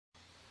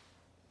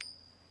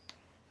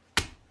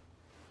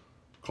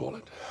Call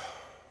it.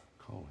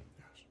 Call it,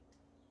 yes.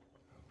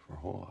 For a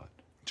whole lot.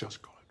 Just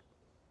call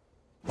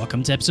it.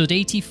 Welcome to episode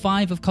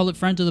 85 of Call It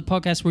Friend of the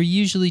podcast, where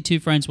usually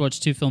two friends watch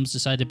two films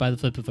decided by the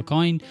flip of a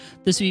coin.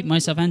 This week,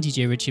 myself and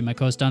DJ Ritchie and my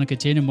co-host Donica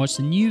Tiernan watched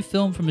the new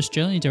film from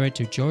Australian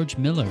director George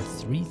Miller,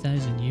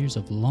 3,000 Years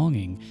of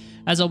Longing.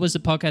 As always, the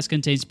podcast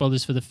contains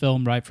spoilers for the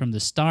film right from the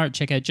start.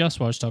 Check out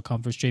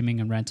justwatch.com for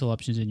streaming and rental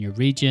options in your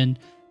region.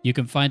 You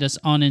can find us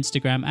on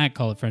Instagram at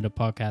Call It Friend of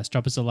Podcast.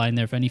 Drop us a line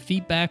there for any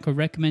feedback or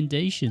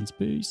recommendations.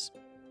 Peace.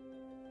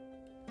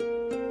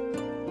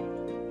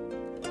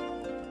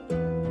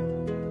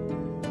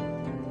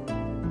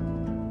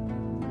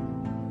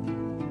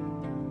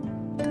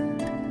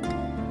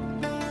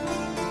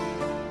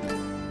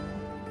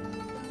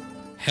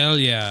 Hell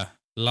yeah,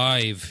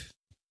 live.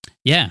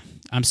 Yeah,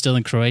 I'm still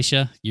in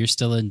Croatia. You're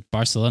still in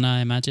Barcelona, I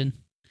imagine.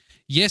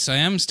 Yes, I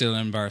am still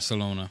in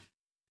Barcelona.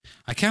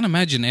 I can't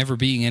imagine ever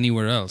being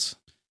anywhere else.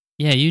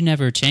 Yeah, you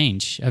never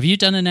change. Have you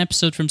done an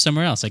episode from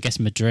somewhere else? I guess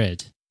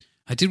Madrid.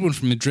 I did one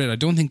from Madrid. I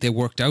don't think they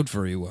worked out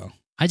very well.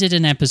 I did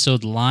an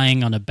episode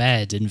lying on a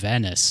bed in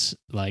Venice,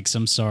 like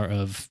some sort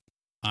of...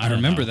 I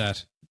remember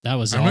that. That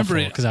was I remember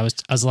awful, because I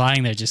was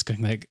lying there just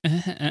going like...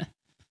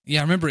 Yeah,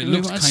 I remember it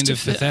looked kind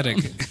of pathetic.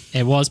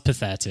 It was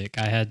pathetic.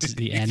 I had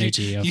the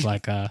energy of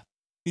like a...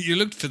 You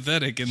looked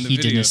pathetic in the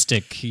video.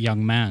 Hedonistic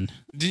young man.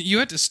 You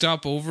had to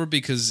stop over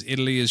because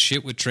Italy is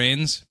shit with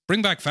trains.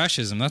 Bring back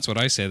fascism, that's what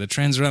I say. The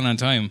trains ran on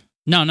time.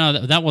 No,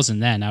 that wasn't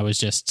then. I was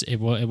just... It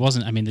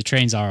wasn't... I mean, the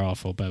trains are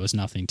awful, but it was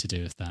nothing to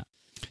do with that.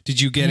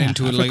 Did you get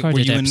into it I've like...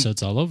 recorded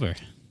episodes all over.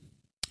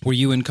 Were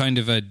you in kind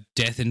of a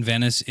Death in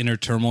Venice inner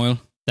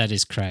turmoil? That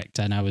is correct.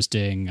 And I was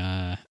doing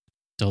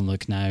Don't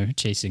Look Now,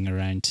 chasing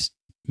around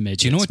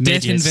midgets. Do you know what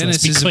Death in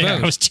Venice is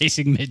about? I was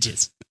chasing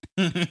midgets.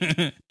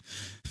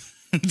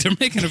 They're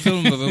making a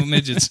film about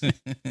midgets. Wait,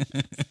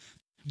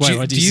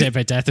 what did you say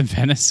about Death in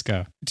Venice?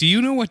 Go. Do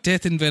you know what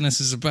Death in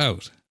Venice is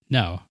about?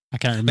 No, I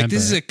can't remember. Like,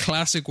 this is a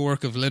classic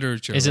work of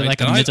literature. Is it right? like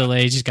that a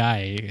middle-aged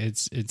guy?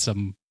 It's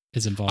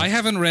involved. I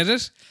haven't read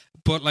it,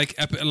 but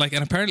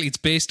and apparently it's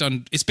based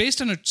on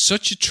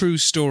such a true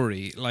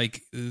story,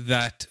 like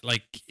that.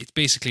 Like, it's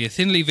basically a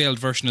thinly veiled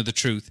version of the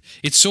truth.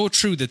 It's so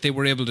true that they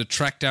were able to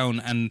track down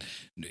and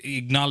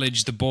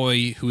acknowledge the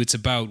boy who it's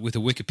about with a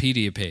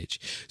Wikipedia page.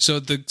 So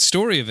the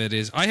story of it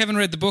is, I haven't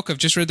read the book. I've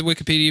just read the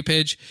Wikipedia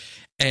page.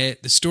 The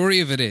story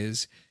of it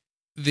is,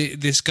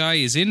 this guy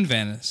is in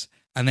Venice,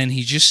 and then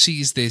he just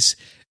sees this.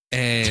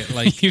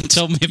 Like You've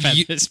told me about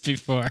this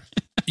before.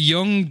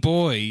 Young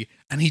boy,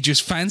 and he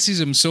just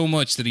fancies him so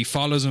much that he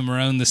follows him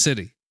around the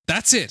city.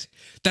 That's it.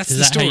 That's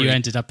the story. How you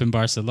ended up in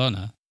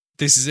Barcelona?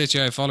 This is it.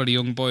 Yeah, I followed a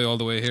young boy all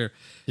the way here.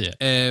 Yeah.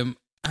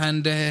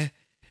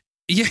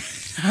 Yeah,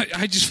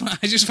 I just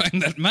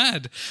find that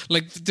mad.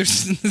 Like,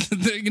 there's,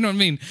 you know what I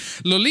mean?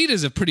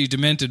 Lolita's a pretty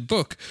demented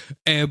book,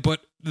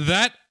 but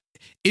that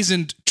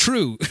isn't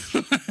true.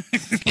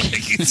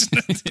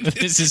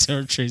 This is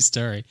her true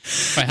story.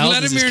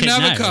 Vladimir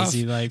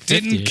Nabokov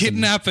didn't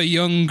kidnap a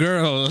young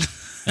girl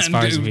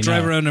and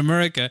drive around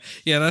America.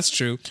 Yeah, that's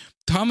true.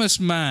 Thomas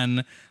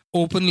Mann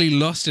openly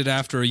lusted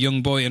after a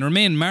young boy and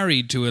remained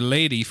married to a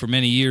lady for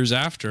many years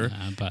after.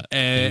 But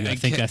I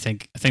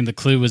think the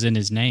clue was in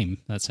his name.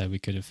 That's how we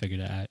could have figured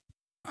it out.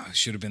 Oh, it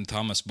should have been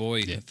Thomas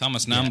Boyd. Yeah.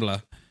 Thomas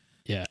Nambla.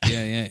 Yeah.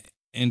 Yeah.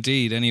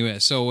 Indeed. Anyway,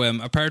 so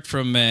apart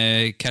from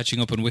catching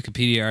up on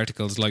Wikipedia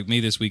articles like me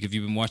this week, have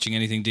you been watching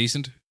anything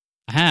decent?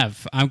 I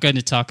have. I'm going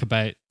to talk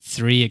about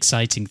 3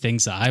 exciting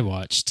things that I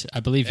watched. I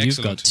believe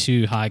you've got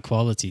 2 high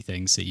quality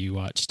things that you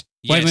watched.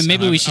 Yes, wait,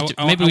 maybe we should.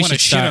 Maybe we should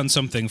shit on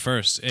something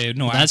first.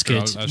 No, that's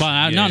good. But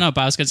I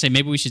was going to say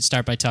maybe we should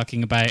start by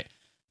talking about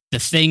the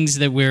things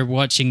that we're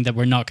watching that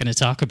we're not going to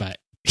talk about.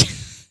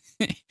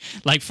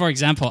 Like, for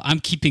example, I'm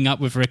keeping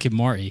up with Rick and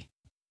Morty.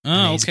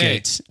 Oh, okay.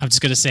 Good. I'm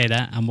just going to say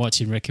that. I'm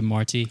watching Rick and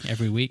Morty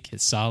every week.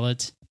 It's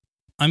solid.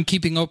 I'm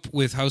keeping up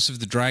with House of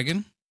the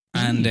Dragon,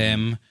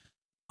 and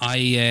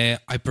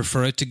I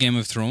prefer it to Game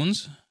of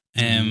Thrones.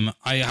 I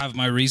have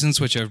my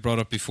reasons, which I've brought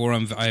up before.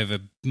 I have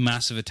a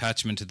massive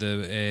attachment to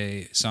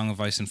the Song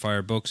of Ice and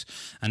Fire books,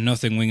 and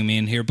nothing winging me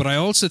in here. But I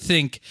also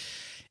think,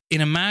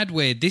 in a mad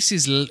way, this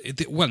is...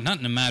 Well, not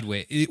in a mad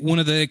way. One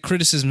of the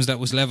criticisms that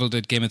was leveled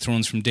at Game of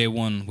Thrones from day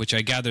one, which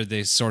I gathered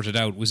they sorted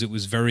out, was it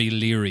was very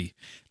leery.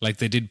 Like,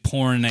 they did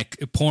porn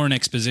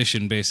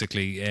exposition,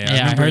 basically.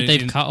 I heard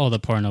they've cut all the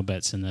porno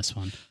bits in this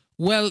one.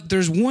 Well, there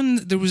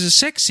was a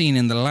sex scene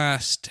in the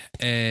last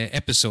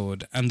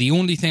episode, and the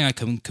only thing I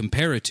can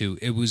compare it to,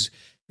 it was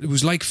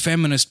like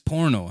feminist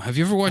porno. Have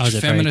you ever watched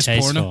feminist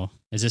porno?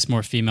 Is this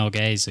more female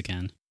gaze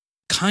again?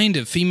 Kind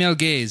of. Female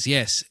gaze,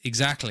 yes,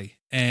 exactly.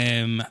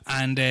 And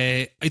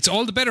it's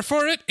all the better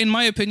for it, in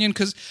my opinion,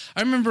 because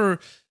I remember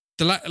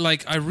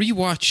I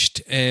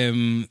rewatched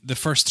the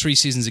first 3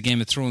 seasons of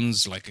Game of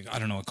Thrones, like, I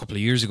don't know, a couple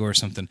of years ago or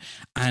something,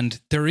 and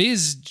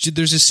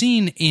there's a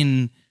scene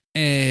in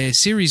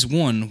series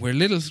 1 where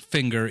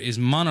Littlefinger is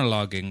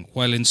monologuing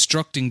while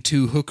instructing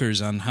 2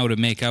 hookers on how to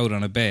make out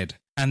on a bed.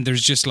 And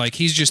there's just like,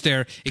 he's just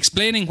there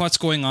explaining what's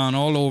going on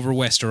all over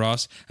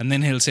Westeros. And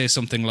then he'll say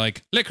something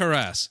like, lick her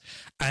ass.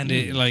 And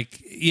it,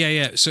 like,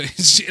 yeah. So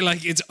it's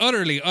like, it's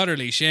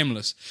utterly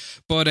shameless.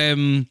 But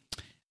in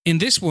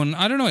this one,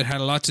 I don't know, it had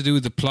a lot to do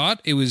with the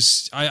plot. It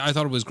was, I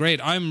thought it was great.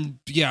 I'm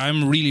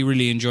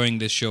really enjoying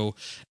this show.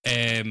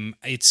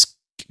 It's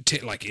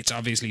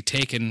obviously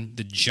taken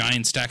the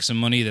giant stacks of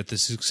money that the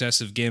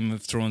success of Game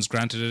of Thrones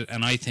granted it,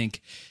 and I think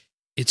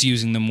it's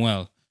using them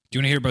well. Do you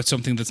want to hear about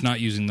something that's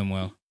not using them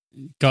well?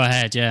 Go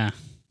ahead, yeah.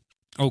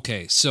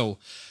 Okay, so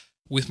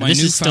with my This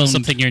newfound... is still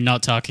something you're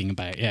not talking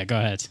about. Yeah, go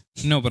ahead.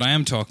 No, but I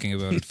am talking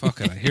about it.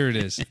 Fuck it, here it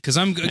is. Because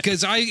I'm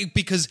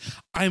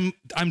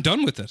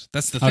done with it.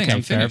 That's the thing. Okay,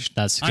 I'm finished.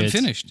 fair. That's good. I'm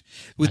finished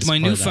with my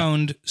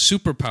newfound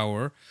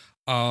superpower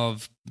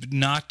of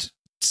not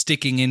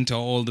sticking into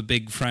all the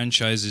big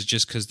franchises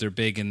just because they're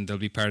big and they'll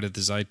be part of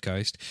the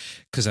zeitgeist,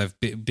 because I've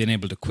been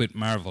able to quit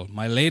Marvel.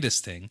 My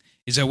latest thing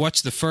is I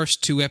watched the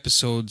first 2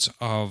 episodes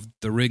of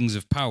The Rings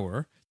of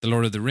Power, the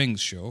Lord of the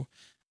Rings show,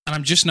 and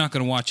I'm just not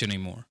going to watch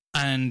anymore.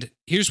 And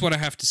here's what I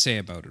have to say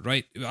about it,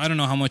 right? I don't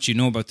know how much you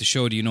know about the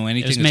show. Do you know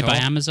anything? It was made by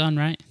Amazon,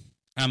 right?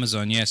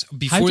 Amazon, yes.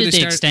 How did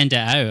they extend it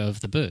out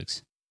of the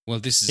books? Well,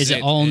 this is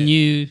it all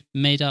new,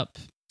 made up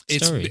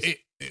stories? It's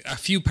a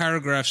few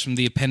paragraphs from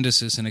the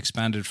appendices and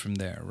expanded from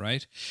there,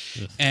 right?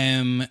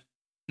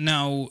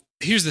 Now,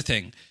 here's the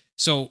thing.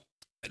 So,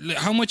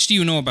 how much do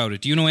you know about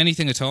it? Do you know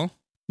anything at all?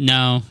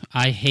 No,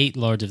 I hate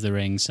Lord of the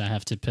Rings. I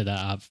have to put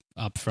that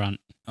up front.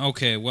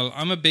 Okay, well,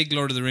 I'm a big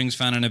Lord of the Rings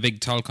fan and a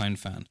big Tolkien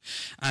fan.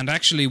 And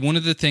actually, one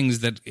of the things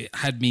that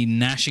had me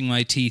gnashing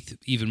my teeth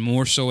even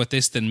more so at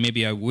this than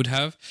maybe I would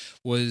have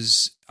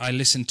was I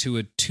listened to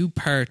a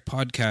 2-part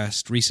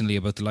podcast recently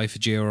about the life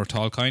of J.R.R.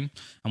 Tolkien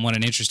and what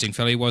an interesting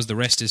fellow he was. The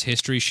rest is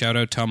history. Shout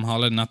out Tom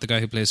Holland, not the guy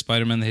who plays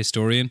Spider-Man, the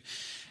historian.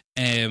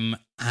 I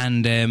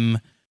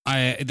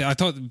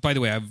thought, by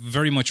the way, I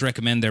very much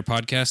recommend their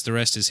podcast, The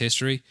Rest is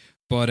History.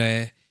 But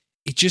it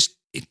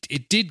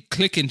did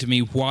click into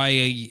me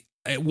why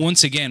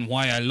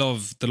I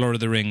love The Lord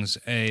of the Rings.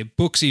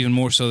 Books even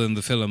more so than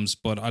the films,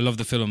 but I love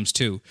the films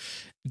too.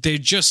 They're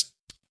just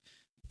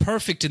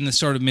perfect in the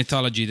sort of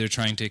mythology they're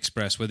trying to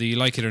express, whether you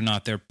like it or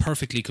not. They're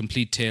perfectly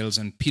complete tales,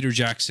 and Peter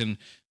Jackson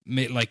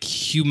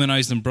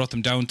humanized them, brought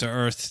them down to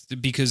earth,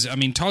 because, I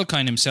mean,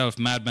 Tolkien himself,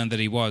 madman that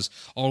he was,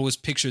 always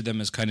pictured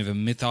them as kind of a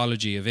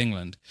mythology of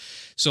England.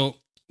 So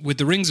with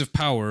the Rings of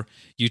Power,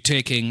 you're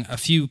taking a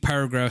few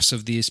paragraphs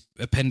of these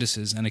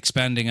appendices and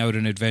expanding out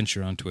an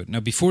adventure onto it. Now,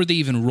 before they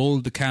even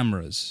rolled the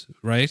cameras,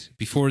 right?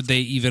 Before they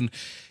even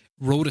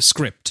wrote a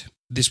script,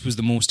 this was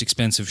the most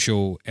expensive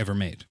show ever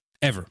made.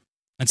 Ever.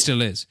 And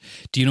still is.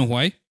 Do you know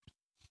why?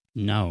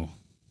 No.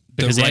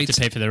 Because they have to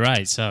pay for the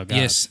rights. Oh, God.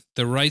 Yes,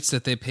 the rights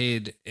that they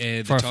paid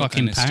for a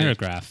fucking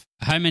paragraph.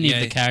 How many of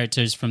the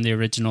characters from the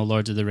original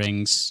Lord of the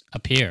Rings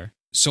appear?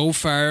 So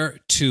far,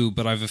 2,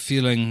 but I have a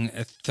feeling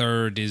a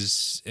third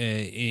is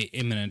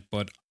imminent.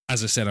 But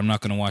as I said, I'm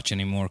not going to watch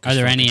anymore. Are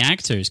there any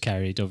actors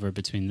carried over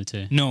between the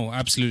 2? No,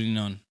 absolutely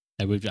none.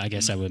 I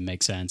guess that would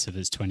make sense if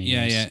it's 20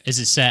 years. Yeah. Is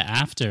it set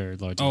after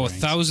Lord of the Rings?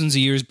 Thousands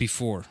of years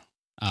before.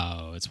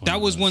 Oh, it's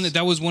that was one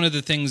of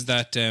the things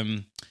that.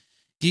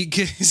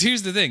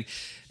 Here's the thing,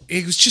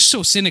 it was just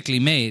so cynically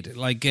made.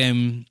 Like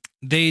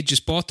they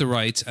just bought the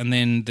rights, and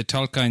then the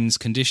Tolkien's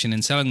condition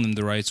in selling them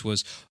the rights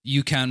was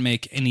you can't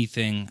make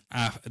anything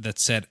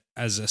that's set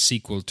as a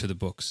sequel to the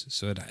books.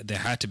 So they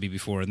had to be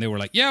before, and they were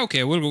like, yeah,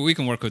 okay, we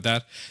can work with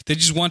that. They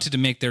just wanted to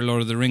make their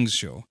Lord of the Rings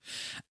show,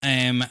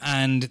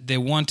 and they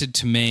wanted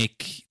to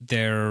make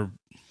their.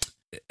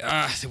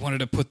 They wanted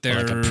to put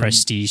their like a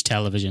prestige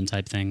television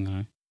type thing.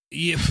 Or?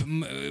 Yeah,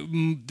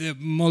 the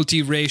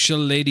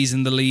multiracial ladies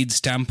in the lead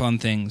stamp on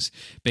things.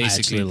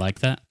 Basically, I actually like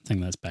that. I think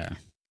that's better.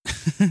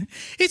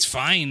 It's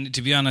fine,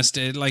 to be honest.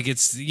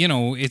 It's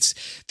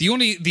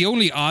the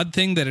only odd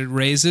thing that it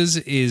raises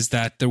is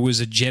that there was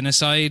a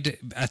genocide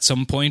at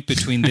some point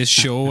between this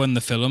show and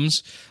the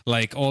films.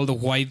 Like all the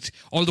white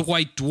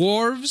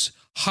dwarves,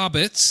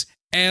 hobbits,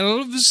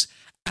 elves,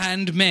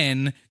 and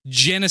men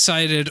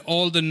genocided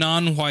all the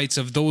non-whites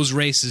of those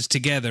races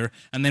together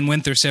and then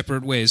went their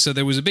separate ways. So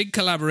there was a big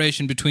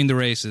collaboration between the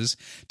races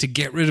to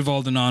get rid of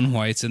all the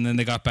non-whites, and then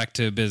they got back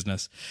to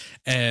business,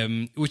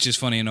 which is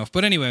funny enough.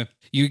 But anyway,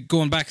 you're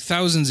going back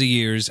thousands of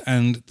years,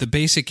 and the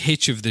basic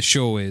hitch of the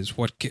show is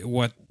what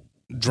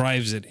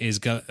drives it is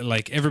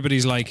like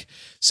everybody's like,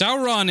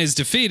 Sauron is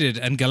defeated,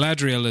 and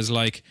Galadriel is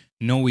like,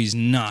 no, he's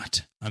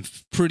not. I'm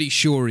pretty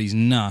sure he's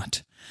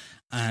not.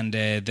 And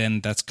then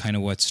that's kind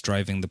of what's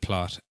driving the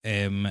plot.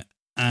 And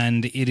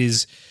it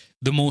is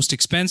the most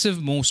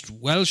expensive, most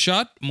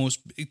well-shot, most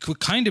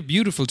kind of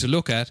beautiful to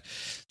look at,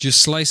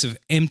 just slice of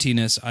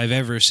emptiness I've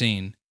ever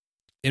seen.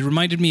 It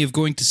reminded me of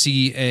going to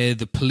see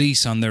the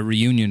Police on their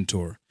reunion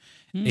tour.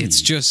 It's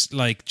just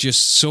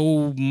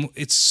so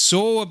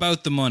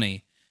about the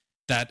money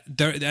that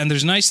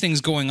there's nice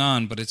things going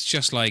on, but it's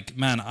just like,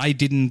 man, I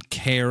didn't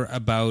care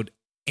about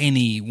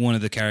any one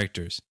of the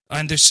characters.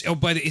 And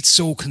but it's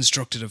so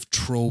constructed of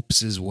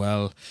tropes as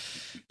well.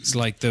 It's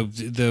like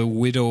the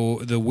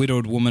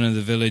widowed woman in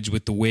the village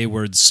with the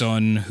wayward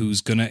son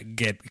who's gonna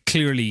get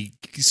clearly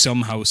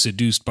somehow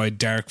seduced by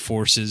dark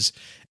forces.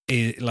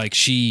 Like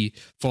she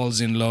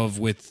falls in love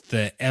with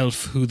the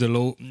elf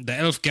the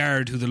elf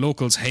guard who the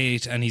locals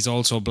hate, and he's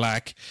also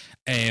black.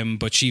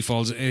 But she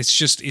falls.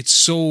 It's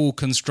so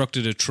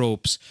constructed of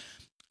tropes.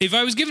 If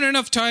I was given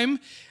enough time,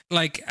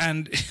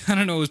 and I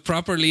don't know, was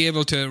properly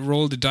able to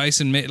roll the dice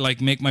and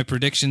make my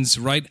predictions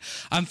right,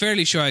 I'm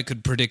fairly sure I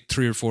could predict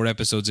 3 or 4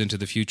 episodes into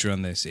the future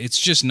on this. It's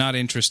just not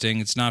interesting.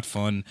 It's not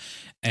fun,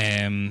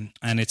 and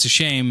it's a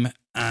shame.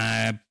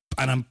 But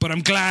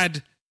I'm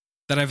glad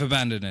that I've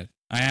abandoned it.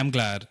 I am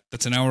glad.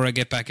 That's an hour I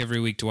get back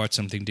every week to watch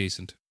something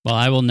decent. Well,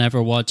 I will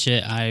never watch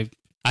it. I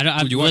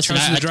don't. Would you watch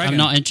House of the Dragon?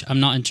 I'm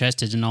not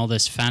interested in all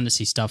this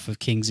fantasy stuff of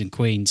kings and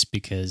queens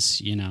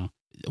because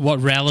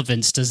what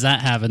relevance does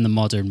that have in the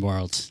modern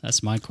world?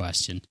 That's my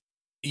question.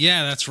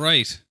 Yeah, that's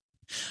right.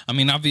 I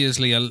mean,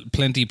 obviously,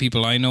 plenty of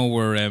people I know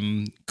were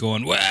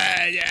going,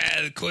 "Well,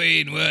 yeah, the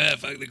Queen, well,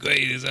 fuck the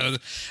Queen."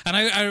 And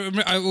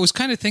I was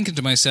kind of thinking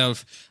to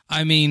myself,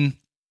 I mean,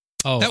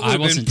 I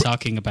wasn't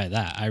talking about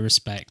that. I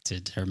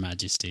respected Her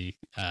Majesty.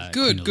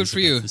 Good for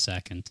you.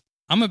 II.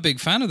 I'm a big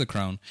fan of the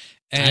Crown.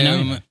 I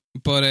know.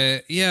 But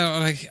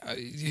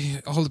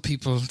all the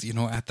people,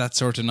 at that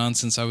sort of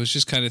nonsense, I was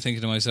just kind of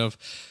thinking to myself,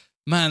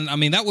 man, I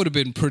mean, that would have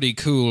been pretty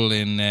cool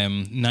in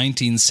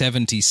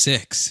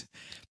 1976.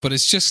 But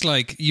it's just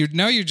like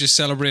you're just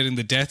celebrating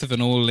the death of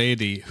an old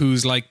lady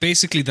who's like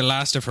basically the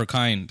last of her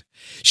kind.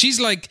 She's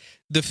like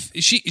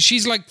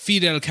she's like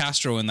Fidel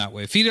Castro in that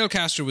way. Fidel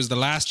Castro was the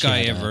last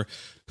guy ever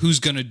who's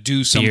going to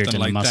do something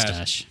like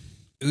that.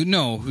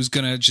 No, who's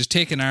going to just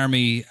take an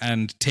army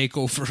and take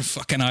over a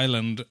fucking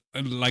island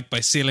like by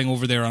sailing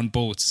over there on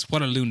boats.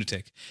 What a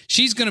lunatic.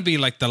 She's going to be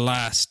like the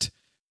last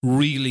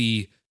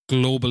really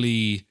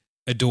globally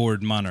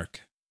adored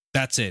monarch.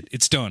 That's it.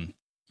 It's done.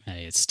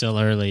 Hey, it's still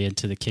early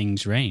into the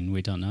king's reign.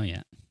 We don't know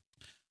yet.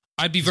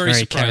 I'd be very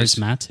surprised.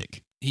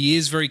 Charismatic. He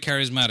is very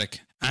charismatic.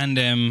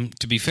 And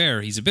to be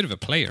fair, he's a bit of a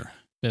player.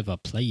 Bit of a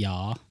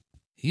player.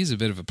 He's a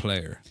bit of a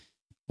player.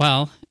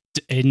 Well,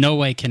 in no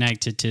way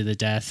connected to the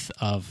death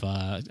of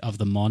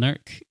the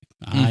monarch.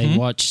 Mm-hmm. I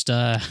watched.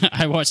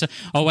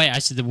 Oh wait,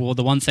 actually,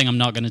 the one thing I'm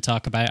not going to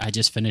talk about. I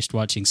just finished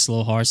watching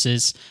Slow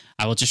Horses.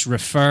 I will just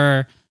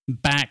refer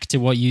back to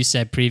what you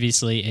said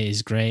previously. It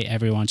is great.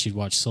 Everyone should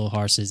watch Slow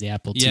Horses, the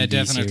Apple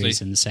TV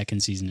series, and the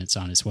second season it's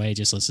on its way.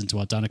 Just listen to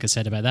what Donica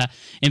said about that.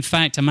 In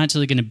fact, I'm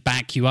actually going to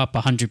back you up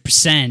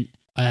 100%.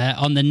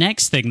 On the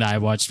next thing that I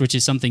watched, which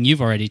is something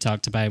you've already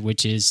talked about,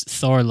 which is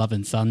Thor: Love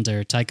and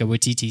Thunder, Taika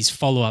Waititi's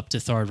follow-up to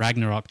Thor: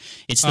 Ragnarok.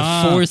 It's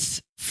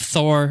the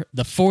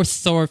fourth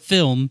Thor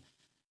film,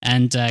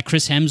 and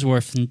Chris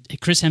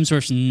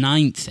Hemsworth's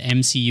 9th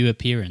MCU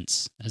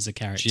appearance as a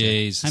character.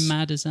 Jesus. How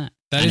mad is that?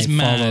 That is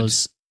mad.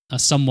 Follows a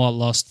somewhat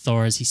lost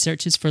Thor as he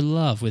searches for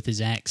love with his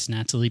ex,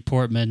 Natalie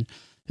Portman,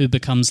 who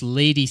becomes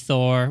Lady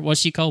Thor. What's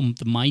she called?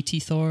 The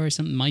Mighty Thor or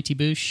something? Mighty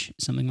Bush?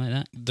 Something like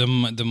that? The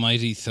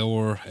Mighty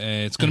Thor.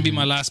 It's going to be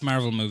my last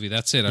Marvel movie.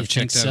 That's it. I've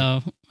checked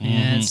out. So?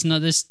 Yeah, it's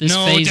not this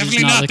no, phase definitely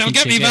is not. They'll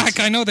get me back.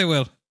 Good. I know they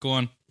will. Go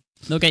on.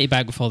 They'll get you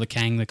back with all the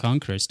Kang the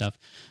Conqueror stuff.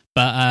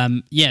 But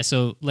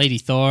so Lady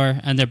Thor,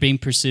 and they're being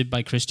pursued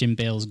by Christian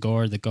Bale's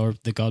Gore, the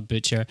God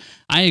Butcher.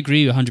 I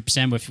agree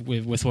 100%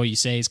 with what you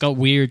say. It's got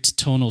weird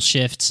tonal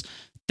shifts.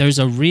 There's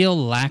a real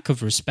lack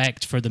of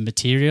respect for the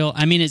material.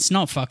 I mean, it's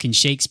not fucking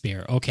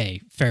Shakespeare.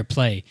 Okay, fair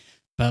play.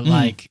 But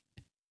like,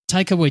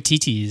 Taika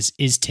Waititi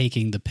is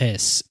taking the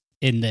piss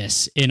in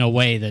this in a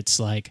way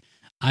that's like,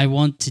 I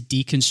want to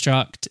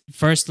deconstruct.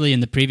 Firstly, in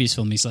the previous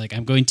film, he's like,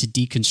 I'm going to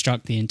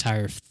deconstruct the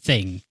entire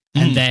thing.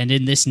 And then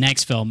in this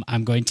next film,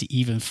 I'm going to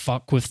even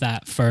fuck with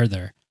that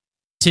further.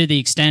 To the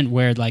extent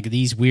where like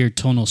these weird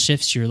tonal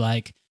shifts, you're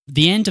like,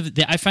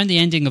 I found the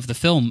ending of the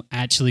film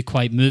actually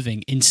quite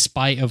moving in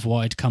spite of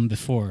what had come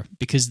before,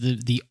 because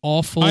the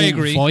awful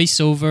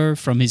voiceover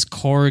from his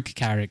Korg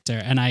character,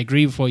 and I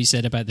agree with what you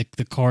said about the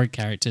Korg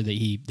character that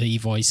he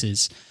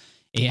voices.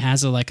 It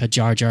has a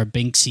Jar Jar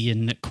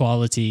Binksian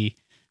quality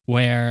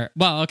where,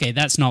 well, okay,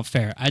 that's not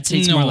fair. I'd say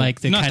it's more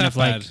like the kind of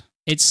like,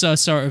 it's a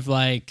sort of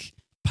like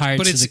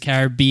Pirates of the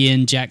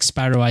Caribbean Jack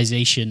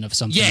Sparrowization of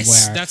something. Yes,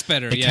 where that's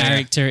better. The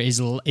character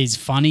is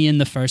funny in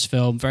the first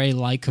film, very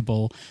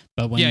likable,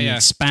 but when you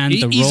expand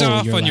the role, ease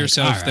off you're on like,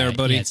 yourself there,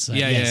 buddy.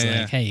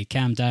 Like, hey,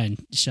 calm down,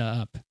 shut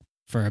up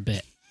for a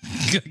bit.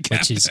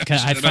 Which is,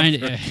 I find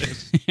it.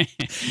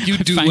 You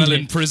do well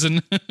in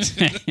prison.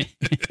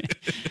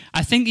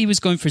 I think he was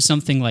going for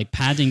something like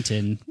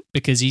Paddington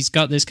because he's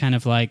got this kind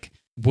of like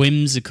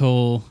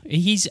whimsical.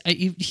 He's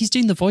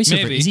doing the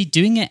voiceover. Maybe. Is he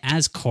doing it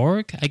as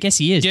Korg? I guess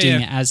he is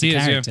doing it as the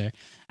character,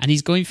 and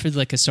he's going for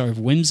like a sort of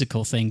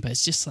whimsical thing. But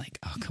it's just like,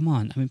 oh come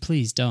on! I mean,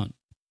 please don't.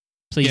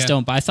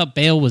 But I thought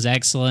Bale was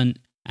excellent,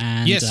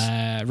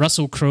 and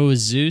Russell Crowe as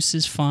Zeus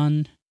is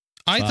fun.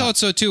 I thought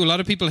so too. A lot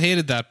of people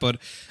hated that, but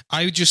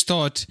I just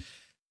thought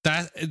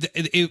that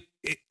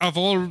of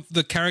all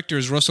the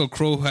characters Russell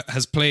Crowe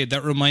has played,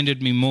 that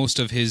reminded me most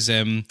of his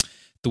the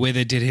way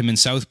they did him in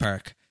South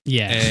Park.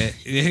 Yeah.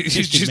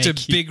 He's just a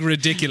big,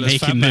 ridiculous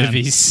fat making man.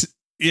 movies.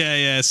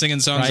 Yeah, singing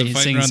songs Right, and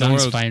fighting singing around the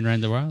songs, world. fighting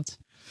around the world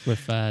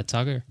with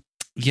Tugger.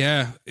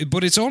 Yeah,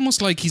 but it's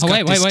almost like he's Oh,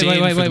 got disdain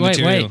for the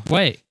material.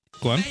 wait.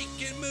 Go on.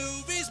 Making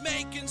movies,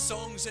 making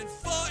songs, and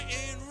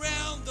fighting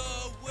round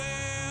the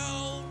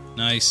world.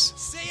 Nice.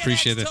 See you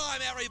Appreciate next it. time,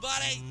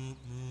 everybody.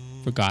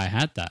 Forgot I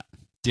had that.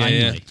 Yeah.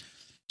 Finally.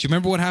 Do you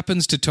remember what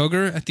happens to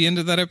Tugger at the end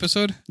of that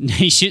episode?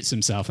 He shoots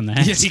himself in the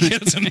head. Yes, he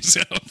kills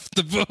himself.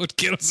 The boat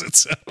kills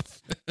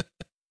itself.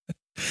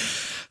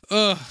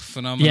 Oh,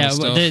 phenomenal Yeah,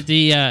 stuff.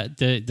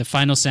 the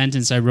final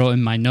sentence I wrote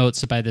in my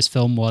notes about this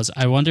film was,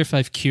 I wonder if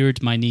I've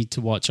cured my need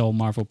to watch all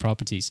Marvel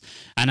properties.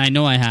 And I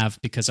know I have,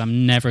 because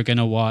I'm never going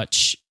to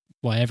watch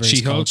whatever it's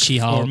She-Hulk called,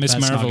 She-Hulk or Miss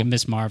that's not Marvel. good,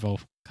 Miss Marvel,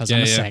 because Yeah,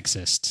 I'm a yeah.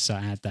 sexist, so I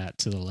add that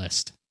to the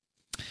list.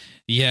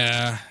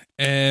 Yeah.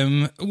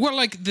 Well,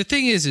 like, the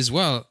thing is, as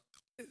well,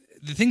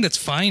 the thing that's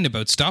fine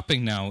about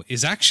stopping now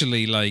is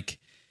actually, like,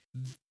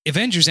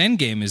 Avengers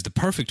Endgame is the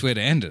perfect way to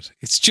end it.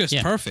 It's just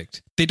Yeah.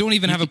 perfect. They don't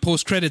even have a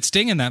post-credit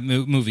sting in that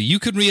movie. You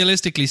could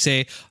realistically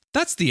say,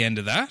 that's the end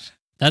of that.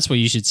 That's what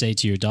you should say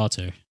to your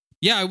daughter.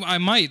 Yeah, I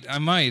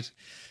might.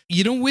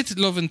 You know, with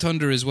Love and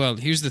Thunder as well,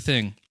 here's the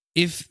thing.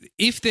 If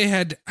they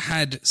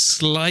had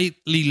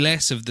slightly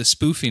less of the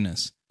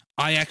spoofiness,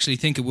 I actually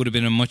think it would have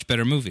been a much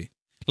better movie.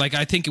 Like,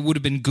 I think it would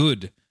have been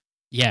good.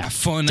 Yeah, A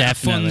fun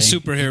definitely.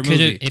 superhero He could've-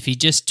 movie. If he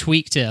just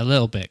tweaked it a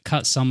little bit,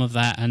 cut some of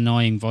that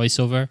annoying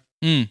voiceover,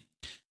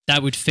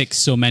 that would fix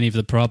so many of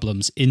the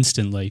problems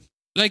instantly.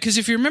 Like, because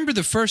if you remember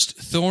the first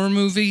Thor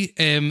movie,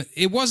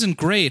 it wasn't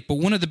great, but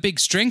one of the big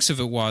strengths of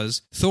it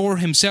was Thor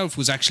himself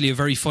was actually a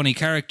very funny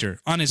character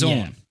on his Yeah.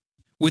 own,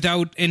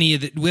 without any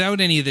of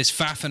this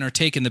faffing or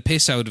taking the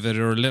piss out of it,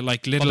 or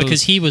like little. Well,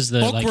 because he was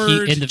the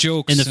awkward in the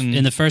jokes and-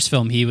 in the first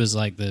film, he was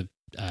like the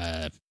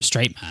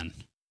straight man.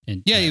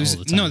 yeah, he was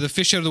all the time. the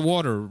fish out of the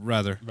water,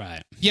 rather.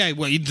 Right. Yeah,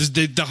 well,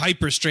 the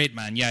hyper straight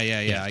man. Yeah.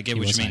 I get he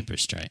what was you mean. hyper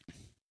straight.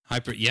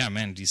 Yeah,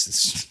 man, he's the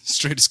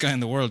straightest guy in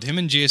the world. Him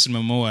and Jason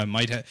Momoa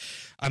might have.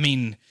 I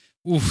mean,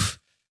 oof,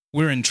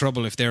 we're in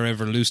trouble if they're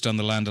ever loosed on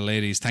the land of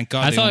ladies. Thank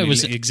God I they thought it only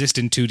was- exist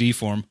in 2D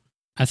form.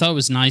 I thought it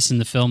was nice in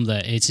the film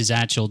that it's his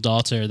actual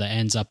daughter that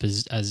ends up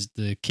as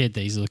the kid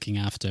that he's looking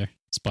after.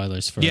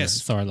 Spoilers for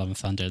Yes. Thor: Love and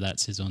Thunder.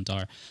 That's his own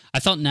daughter. I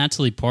thought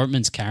Natalie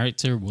Portman's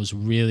character was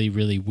really,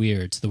 really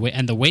weird. The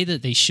way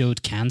that they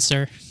showed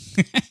cancer.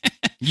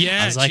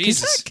 Yeah, I was like,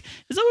 Jesus.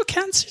 is that what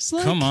cancer's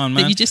like? Come on,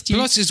 That man. You just,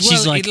 Plus, as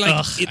she's well, like,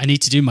 ugh, I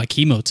need to do my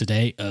chemo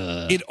today.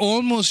 It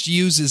almost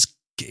uses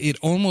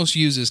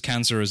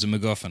cancer as a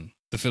MacGuffin.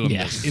 The film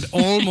Yeah. does. It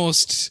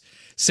almost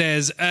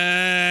says,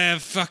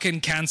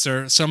 fucking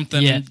cancer,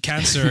 something, Yeah.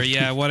 cancer,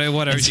 yeah,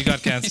 whatever, you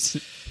got cancer.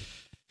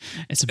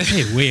 It's a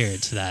bit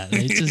weird that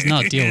it does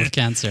not deal with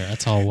cancer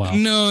at all well.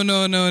 No,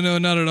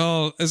 not at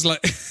all. It's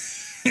like,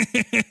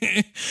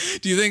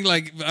 do you think,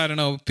 like, I don't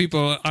know,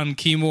 people on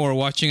chemo are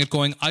watching it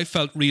going, I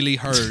felt really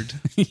heard.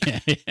 Yeah.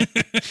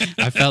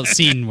 I felt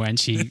seen when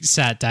she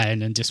sat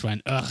down and just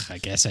went, ugh, I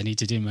guess I need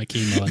to do my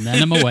chemo, and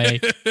then I'm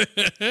away.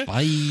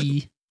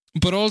 Bye.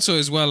 But also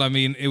as well, I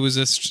mean, it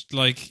was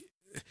like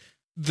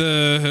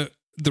the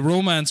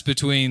romance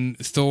between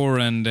Thor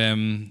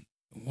and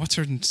what's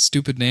her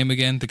stupid name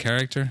again? The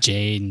character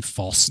Jane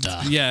Foster.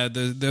 Yeah,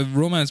 the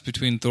romance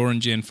between Thor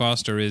and Jane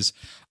Foster is,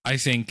 I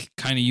think,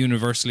 kind of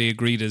universally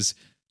agreed as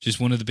just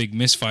one of the big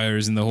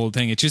misfires in the whole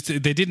thing. It's just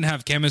they didn't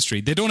have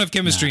chemistry. They don't have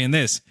chemistry in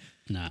this.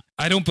 No.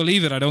 I don't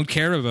believe it. I don't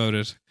care about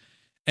it.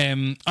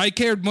 I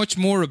cared much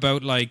more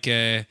about like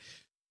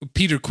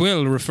Peter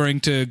Quill referring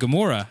to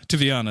Gamora, to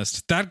be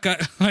honest. That guy,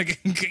 like,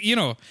 you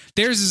know,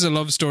 theirs is a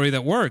love story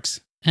that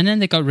works. And then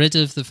they got rid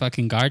of the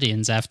fucking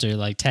Guardians after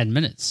like 10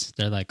 minutes.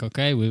 They're like,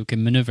 okay, we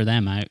can maneuver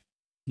them out.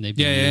 And they've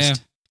been Yeah.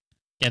 used.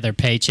 Get their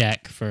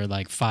paycheck for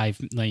like 5,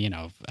 you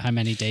know, how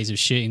many days of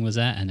shooting was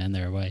that? And then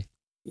they're away.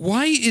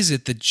 Why is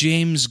it that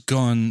James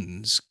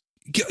Gunn's...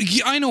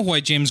 I know why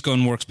James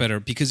Gunn works better,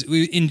 because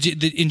in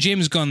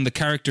James Gunn, the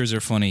characters are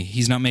funny.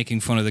 He's not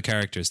making fun of the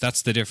characters.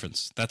 That's the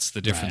difference. That's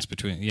the difference Right.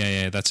 between...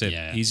 Yeah, that's it.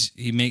 Yeah. He's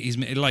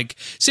like...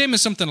 Same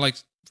as something like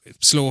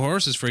Slow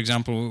Horses, for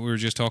example, we were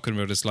just talking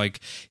about. It's like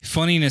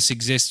funniness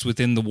exists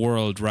within the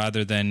world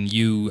rather than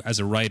you as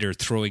a writer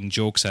throwing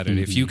jokes at it.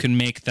 If you can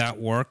make that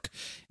work,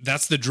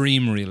 that's the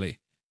dream, really.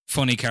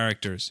 Funny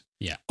characters.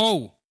 Yeah.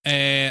 Oh,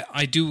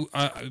 I do.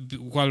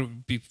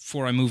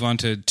 Before I move on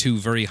to two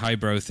very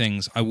highbrow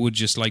things, I would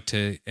just like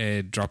to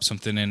drop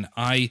something in.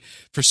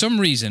 For some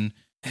reason,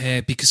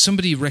 because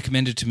somebody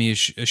recommended to me a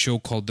show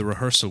called The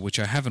Rehearsal, which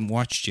I haven't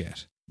watched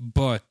yet,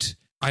 but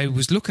I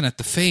was looking at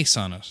the face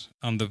on it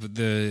on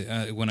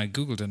the when I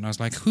googled it, and I was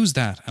like, "Who's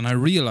that?" And I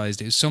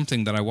realized it was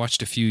something that I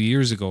watched a few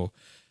years ago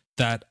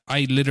that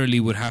I literally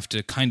would have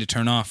to kind of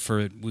turn off for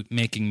it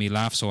making me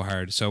laugh so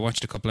hard. So I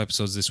watched a couple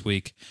episodes this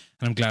week,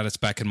 and I'm glad it's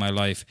back in my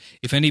life.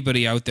 If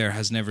anybody out there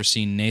has never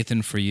seen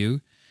Nathan For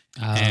You,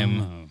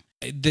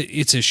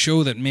 it's a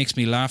show that makes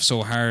me laugh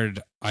so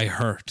hard I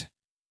hurt.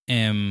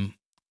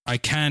 I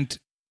can't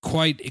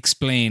quite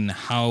explain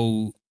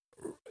how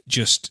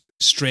just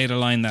straight a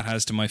line that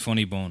has to my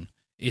funny bone.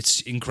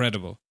 It's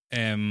incredible.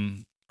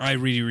 I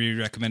really, really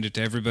recommend it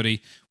to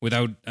everybody.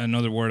 Without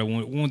another word, I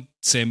won't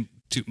say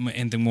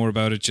anything more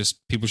about it.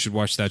 Just people should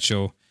watch that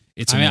show.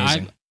 It's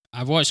amazing.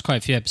 I've watched quite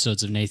a few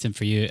episodes of Nathan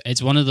For You.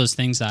 It's one of those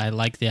things that I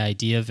like the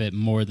idea of it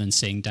more than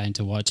sitting down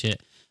to watch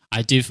it.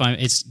 I do find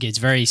it's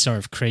very sort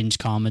of cringe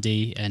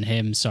comedy, and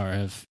him sort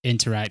of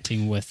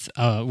interacting with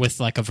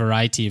like a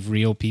variety of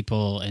real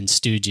people and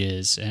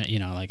stooges,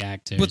 like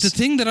actors. But the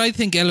thing that I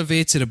think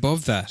elevates it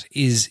above that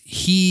is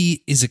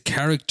he is a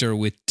character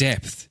with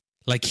depth.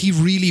 Like, he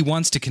really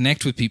wants to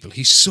connect with people.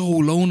 He's so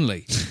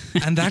lonely,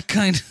 and that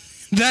kind of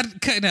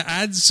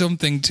adds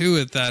something to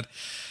it that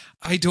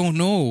I don't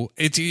know.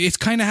 It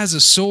kind of has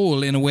a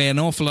soul in a way an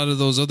awful lot of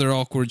those other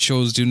awkward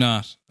shows do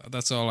not.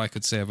 That's all I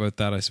could say about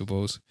that, I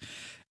suppose.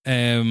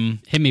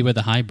 Hit me with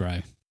a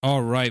highbrow.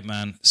 All right,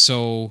 man.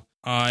 So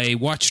I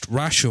watched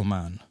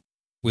Rashomon.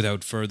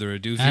 Without further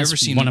ado, have you ever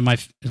seen one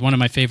of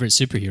my favorite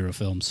superhero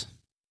films?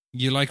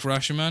 You like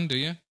Rashomon, do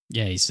you?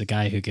 Yeah, he's the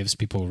guy who gives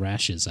people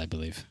rashes, I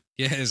believe.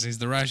 Yes, he's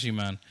the Rashi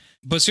man.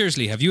 But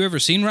seriously, have you ever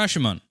seen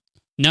Rashomon?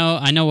 No,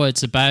 I know what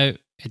it's about.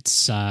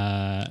 It's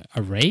a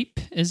rape,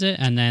 is it?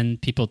 And then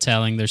people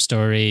telling their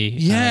story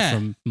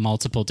from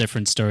multiple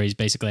different stories.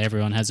 Basically,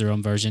 everyone has their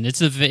own version. It's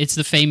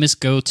the famous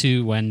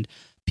go-to when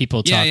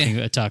people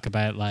talk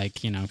about, like,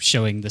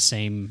 showing the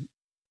same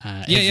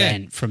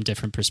event from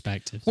different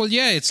perspectives. Well,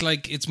 yeah, it's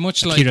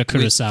much Akira like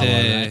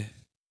Kurosawa, right?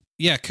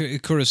 Yeah,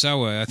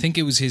 Kurosawa. I think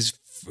it was his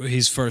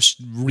first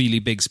really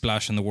big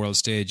splash on the world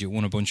stage. It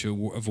won a bunch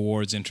of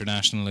awards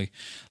internationally.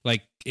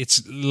 Like,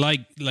 it's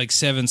like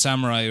Seven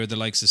Samurai or the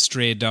likes of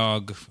Stray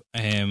Dog,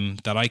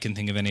 that I can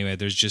think of anyway.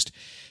 There's just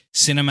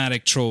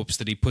cinematic tropes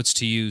that he puts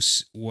to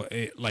use.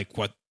 Here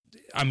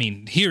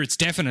it's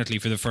definitely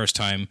for the first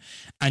time,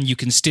 and you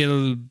can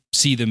still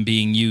see them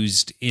being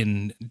used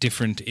in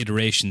different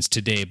iterations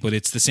today. But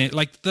it's the same.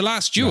 Like The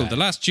Last Duel. Right. The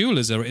Last Duel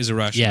is a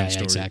Rashomon story.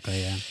 Yeah,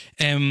 exactly. Yeah.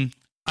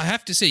 I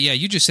have to say, yeah,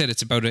 you just said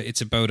it's about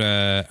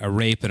a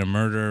rape and a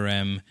murder.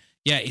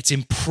 Yeah, it's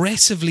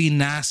impressively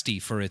nasty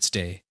for its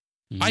day.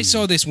 I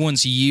saw this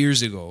once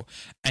years ago,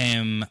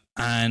 and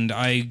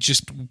I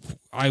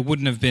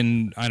wouldn't have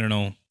been, I don't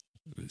know,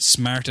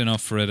 smart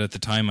enough for it at the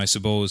time, I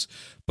suppose,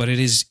 but it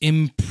is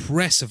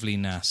impressively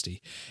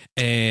nasty.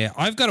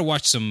 I've got to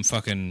watch some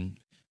fucking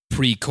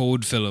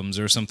pre-code films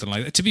or something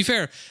like that. To be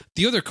fair,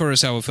 the other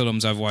Kurosawa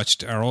films I've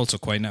watched are also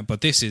quite nasty,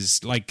 but this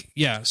is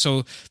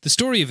so the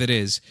story of it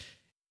is,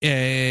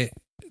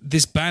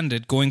 this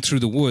bandit going through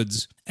the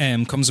woods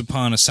comes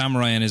upon a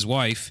samurai and his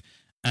wife,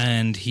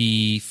 and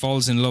he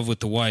falls in love with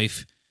the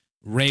wife,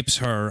 rapes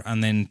her,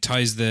 and then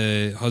ties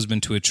the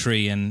husband to a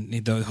tree,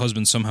 and the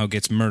husband somehow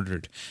gets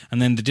murdered.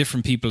 And then the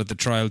different people at the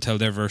trial tell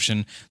their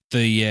version.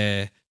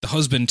 The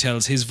husband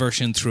tells his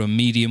version through a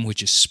medium,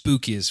 which is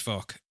spooky as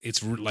fuck.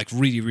 It's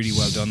really, really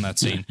well done, that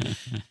scene.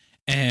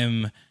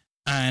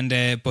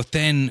 But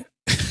then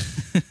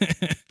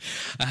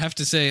I have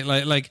to say,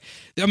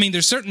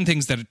 there's certain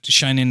things that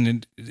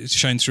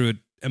shine through it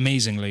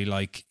amazingly.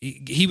 Like,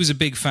 he was a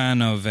big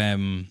fan of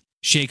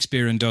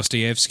Shakespeare and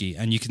Dostoevsky,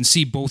 and you can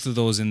see both of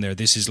those in there.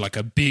 This is like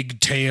a big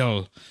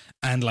tale,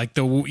 and like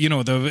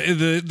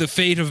the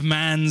fate of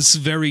man's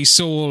very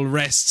soul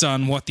rests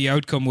on what the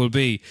outcome will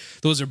be.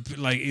 Those are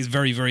is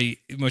very, very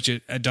much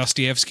a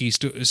Dostoevsky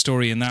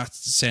story in that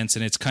sense,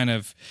 and it's kind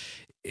of,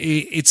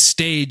 it's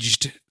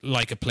staged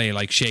like a play,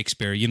 like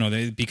Shakespeare,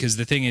 because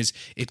the thing is,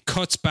 it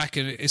cuts back,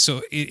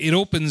 so it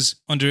opens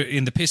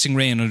in the pissing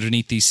rain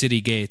underneath these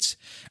city gates,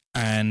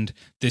 and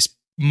this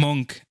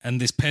monk and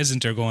this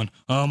peasant are going,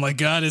 "Oh my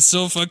God, it's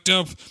so fucked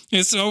up.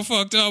 It's so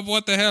fucked up.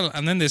 What the hell?"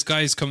 And then this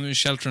guy's coming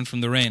sheltering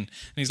from the rain, and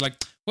he's like,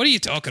 "What are you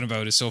talking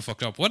about? It's so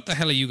fucked up. What the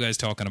hell are you guys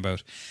talking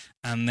about?"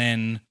 And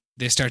then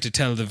they start to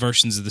tell the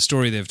versions of the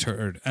story they've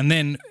heard. And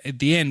then at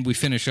the end, we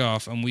finish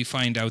off and we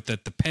find out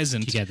that the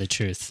peasant... You get the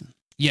truth.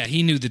 Yeah,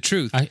 he knew the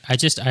truth. I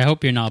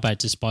hope you're not about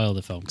to spoil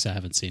the film, because I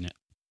haven't seen it.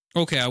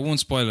 Okay, I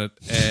won't spoil it.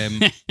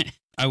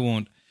 I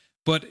won't.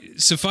 But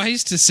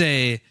suffice to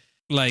say,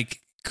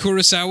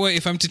 Kurosawa,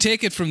 if I'm to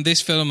take it from this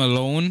film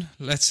alone,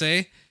 let's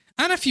say,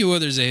 and a few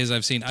others of his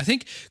I've seen, I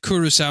think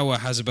Kurosawa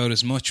has about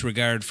as much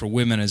regard for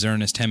women as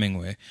Ernest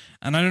Hemingway.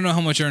 And I don't know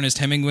how much Ernest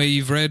Hemingway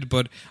you've read,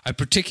 but I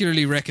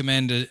particularly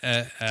recommend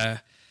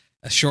a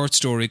short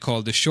story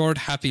called The Short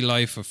Happy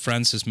Life of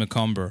Francis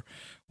Macomber.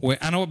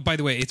 And by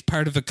the way, it's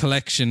part of a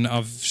collection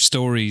of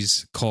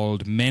stories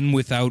called Men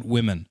Without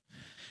Women.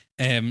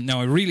 Now,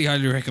 I really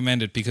highly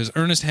recommend it, because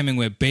Ernest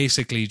Hemingway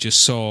basically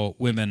just saw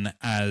women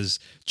as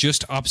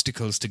just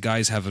obstacles to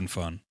guys having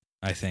fun,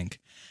 I think.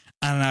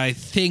 And I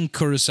think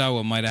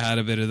Kurosawa might have had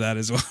a bit of that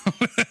as well,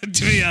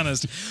 to be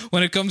honest.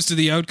 When it comes to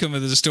the outcome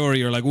of the story,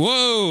 you're like,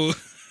 whoa!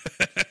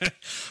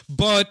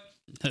 But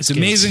it's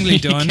amazingly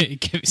done.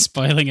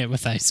 Spoiling it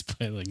without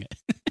spoiling it.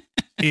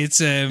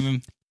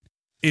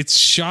 It's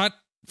shot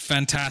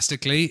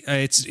fantastically.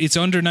 It's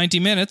under 90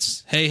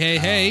 minutes.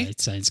 Hey. Oh,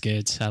 it sounds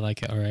good. I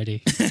like it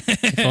already.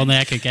 If only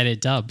I could get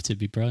it dubbed, it'd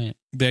be brilliant.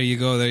 There you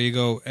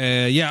go.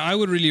 Yeah, I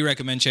would really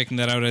recommend checking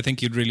that out. I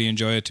think you'd really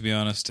enjoy it, to be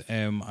honest.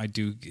 I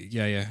do.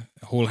 Yeah,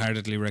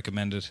 wholeheartedly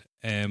recommend it.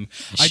 I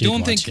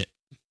don't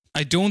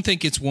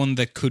think it's one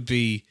that could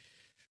be.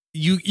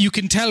 You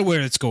can tell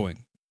where it's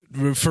going,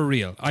 for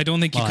real. I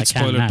don't think you could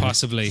spoil it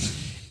possibly.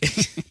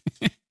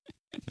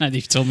 Now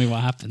you've told me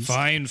what happens.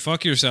 Fine,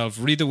 fuck yourself.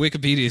 Read the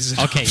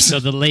Wikipedia. Okay, so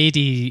the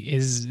lady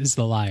is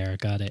the liar.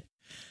 Got it.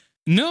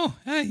 No,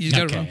 you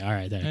got it wrong. Okay, all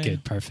right, there. Yeah.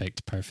 Good,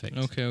 perfect.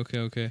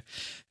 Okay.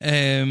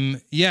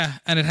 Yeah,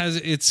 and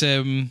it's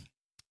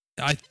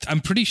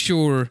I'm pretty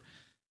sure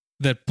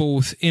that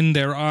both in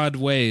their odd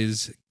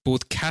ways,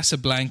 both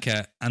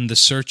Casablanca and The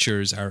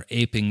Searchers are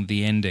aping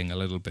the ending a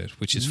little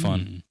bit, which is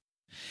fun.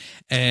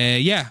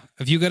 Yeah,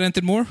 have you got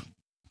anything more?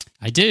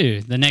 I do.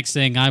 The next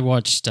thing I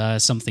watched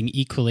something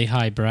equally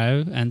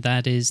highbrow, and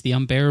that is The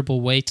Unbearable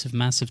Weight of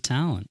Massive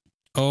Talent.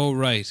 Oh,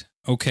 right.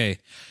 Okay.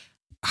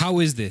 How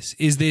is this?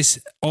 Is this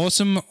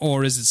awesome,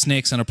 or is it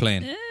Snakes on a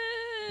Plane?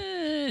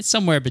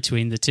 Somewhere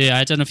between the two.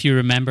 I don't know if you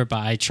remember, but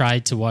I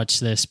tried to watch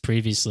this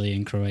previously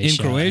in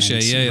Croatia.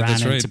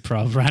 That's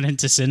right. Ran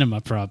into cinema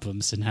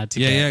problems and had to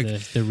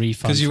get the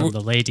refund from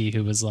the lady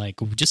who was like,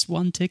 just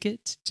one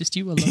ticket? Just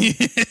you alone?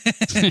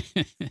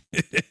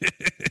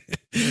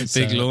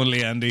 Big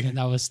lonely Andy.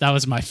 That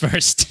was my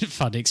first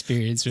fun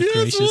experience with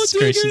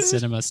Croatian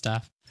cinema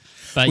staff.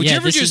 But would you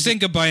ever just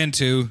think of buying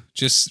two?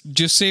 Just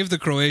save the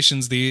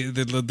Croatians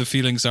the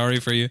feeling sorry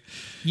for you.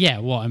 Yeah,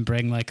 what, and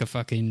bring like a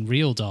fucking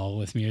real doll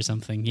with me or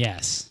something?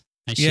 Yes.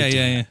 I should do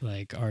that.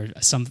 Like, or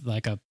something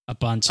like a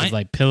bunch of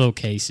like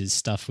pillowcases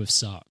stuffed with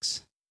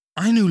socks.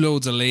 I knew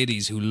loads of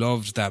ladies who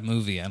loved that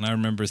movie, and I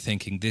remember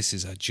thinking, this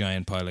is a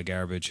giant pile of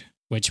garbage.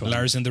 Which one?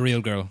 Lars and the Real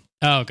Girl.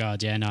 Oh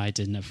god, yeah, no, I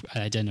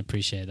didn't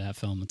appreciate that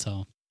film at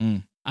all.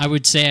 I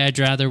would say I'd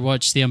rather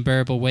watch The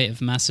Unbearable Weight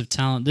of Massive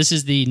Talent. This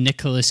is the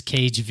Nicolas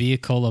Cage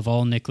vehicle of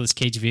all Nicolas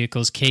Cage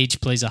vehicles.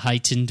 Cage plays a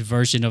heightened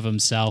version of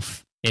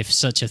himself, if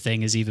such a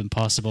thing is even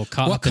possible.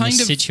 Caught up in a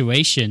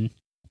situation.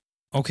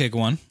 Okay, go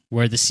on.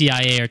 Where the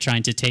CIA are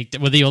trying to take.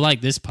 Well, you'll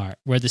like this part.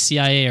 Where the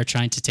CIA are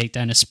trying to take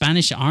down a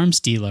Spanish arms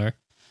dealer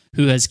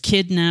who has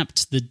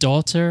kidnapped the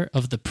daughter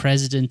of the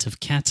president of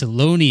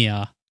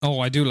Catalonia. Oh,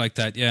 I do like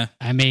that, yeah.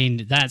 I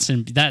mean, that's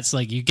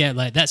like, you get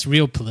like, that's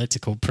real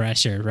political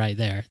pressure right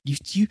there.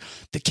 You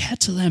the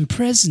Catalan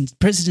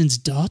president's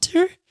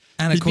daughter?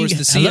 And of course,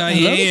 the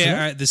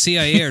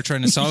CIA are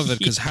trying to solve it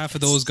because half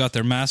of those got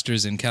their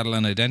masters in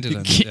Catalan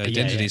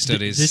identity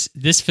studies.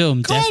 This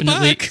film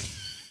definitely...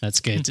 That's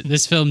good.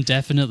 This film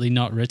definitely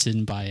not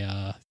written by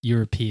a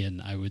European,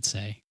 I would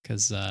say.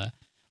 Because, well,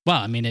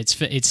 I mean, it's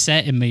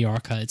set in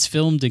Mallorca. It's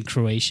filmed in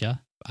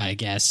Croatia, I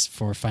guess,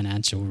 for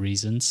financial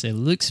reasons. It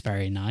looks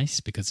very nice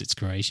because it's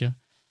Croatia.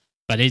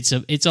 But it's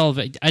all...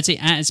 I'd say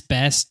at its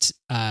best,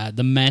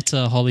 the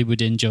meta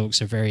Hollywood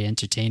in-jokes are very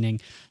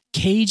entertaining.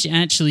 Cage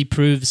actually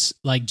proves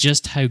like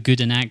just how good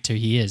an actor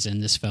he is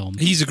in this film.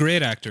 He's a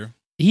great actor.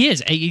 He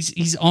is.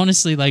 He's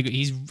honestly like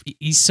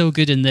he's so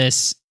good in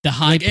this. The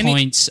high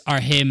points are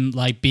him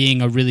like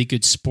being a really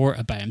good sport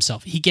about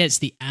himself. He gets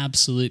the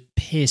absolute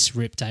piss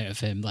ripped out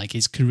of him, like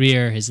his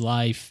career, his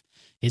life,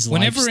 his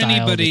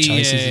lifestyle, the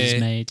choices he's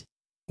made.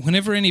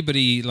 Whenever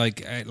anybody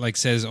like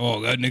says, "Oh,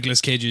 Nicolas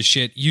Cage is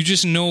shit," you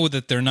just know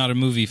that they're not a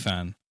movie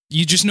fan.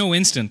 You just know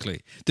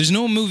instantly. There's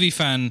no movie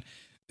fan.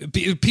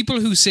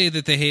 People who say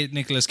that they hate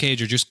Nicolas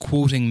Cage are just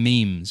quoting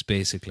memes,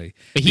 basically.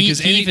 But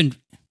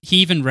he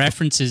even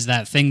references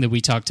that thing that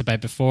we talked about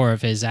before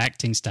of his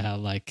acting style,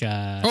 like.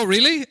 Oh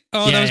really?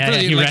 Oh, yeah, that was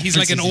brilliant. Like he's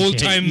like an old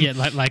time,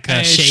 like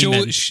a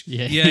shaman.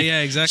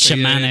 Yeah, exactly.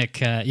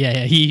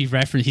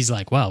 Shamanic. He's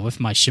like, well, with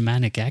my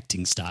shamanic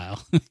acting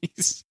style.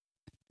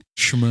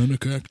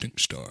 Shamanic acting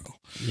style.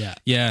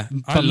 Yeah.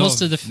 But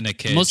most of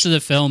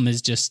the film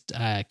is just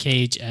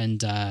Cage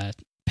and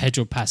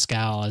Pedro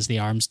Pascal as the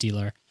arms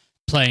dealer,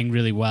 playing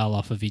really well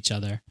off of each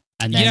other.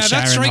 And then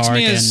that strikes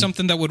me as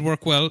something that would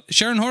work well.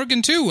 Sharon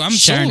Horgan too.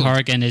 Sharon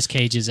Horgan is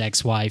Cage's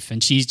ex-wife,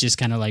 and she's just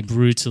kind of like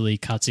brutally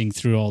cutting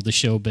through all the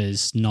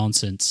showbiz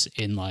nonsense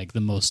in like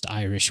the most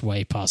Irish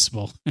way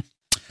possible.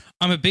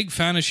 I'm a big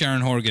fan of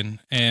Sharon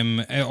Horgan.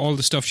 All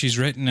the stuff she's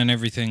written and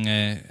everything,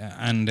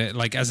 and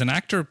like as an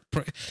actor,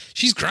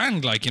 she's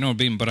grand. Like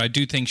but I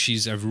do think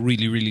she's a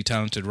really, really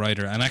talented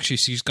writer. And actually,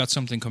 she's got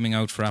something coming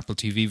out for Apple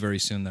TV very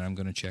soon that I'm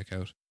going to check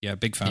out. Yeah,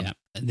 big fan. Yeah.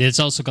 There's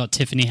also got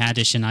Tiffany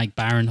Haddish and Ike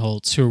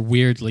Barinholtz, who are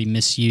weirdly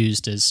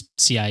misused as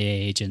CIA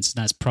agents.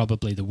 And that's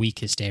probably the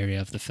weakest area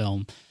of the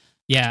film.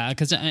 Yeah,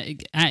 because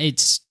at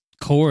its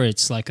core,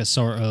 it's like a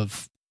sort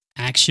of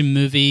action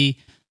movie.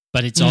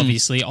 But it's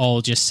obviously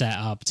all just set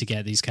up to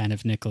get these kind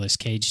of Nicolas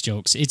Cage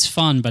jokes. It's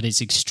fun, but it's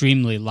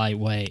extremely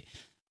lightweight.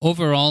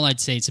 Overall,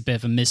 I'd say it's a bit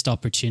of a missed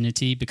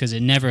opportunity because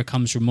it never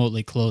comes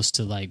remotely close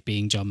to like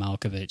being John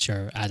Malkovich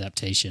or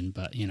adaptation.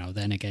 But,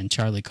 then again,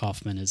 Charlie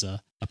Kaufman is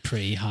a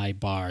pretty high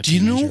bar. Do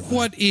you know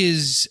what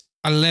is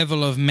a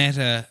level of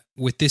meta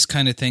with this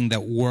kind of thing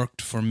that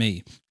worked for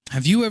me?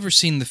 Have you ever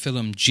seen the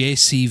film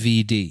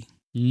JCVD?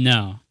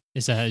 No.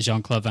 Is that a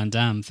Jean-Claude Van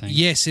Damme thing?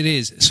 Yes, it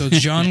is. So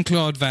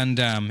Jean-Claude Van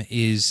Damme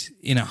is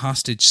in a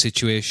hostage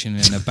situation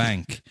in a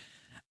bank,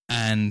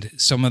 and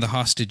some of the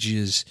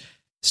hostages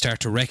start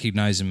to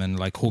recognize him and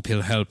like hope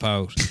he'll help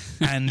out.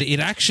 And it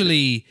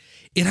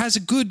has a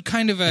good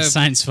kind of a... It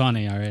sounds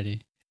funny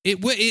already.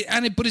 But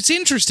it's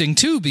interesting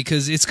too,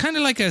 because it's kind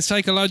of like a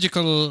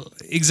psychological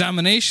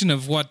examination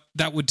of what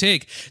that would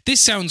take.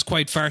 This sounds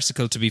quite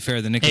farcical, to be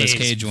fair, the Nicolas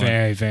Cage one.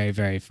 Very, very,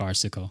 very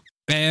farcical.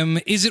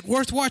 Is it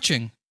worth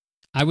watching?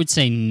 I would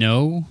say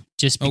no,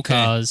 just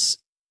because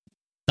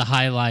the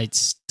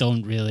highlights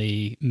don't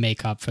really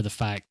make up for the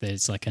fact that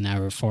it's like an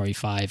hour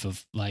 45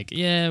 of like,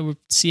 yeah, we're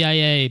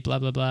CIA, blah,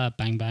 blah, blah,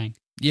 bang, bang.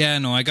 Yeah,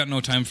 no, I got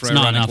no time for It's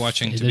not ironic enough.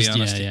 watching, to be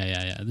honest.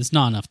 Yeah. There's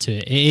not enough to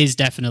it. It is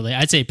definitely,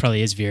 I'd say it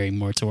probably is veering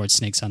more towards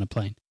Snakes on a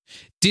Plane.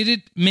 Did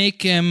it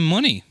make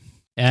money?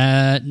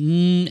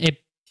 It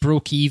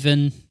broke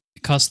even.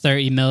 It cost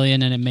 30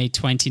 million and it made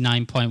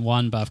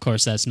 29.1, but of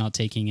course that's not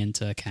taking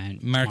into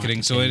account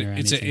Marketing. So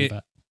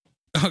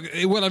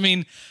well, I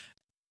mean,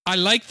 I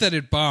like that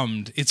it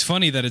bombed. It's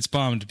funny that it's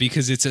bombed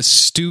because it's a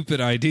stupid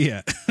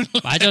idea.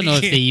 I don't know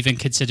if they even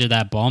consider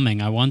that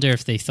bombing. I wonder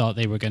if they thought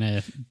they were going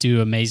to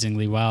do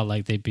amazingly well,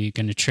 like they'd be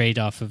going to trade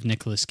off of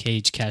Nicolas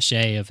Cage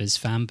cachet of his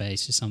fan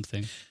base or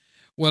something.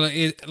 Well,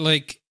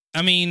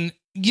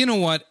 you know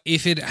what?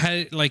 If it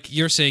had, like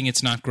you're saying,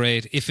 it's not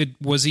great. If it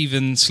was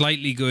even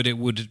slightly good, it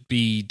would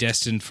be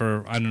destined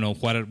for, I don't know,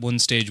 what at one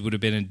stage would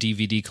have been a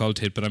DVD cult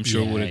hit, but I'm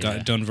sure it would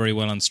have done very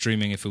well on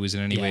streaming if it was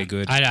in any way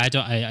good.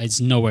 It's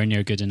nowhere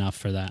near good enough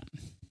for that.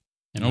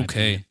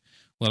 Okay.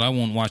 Well, I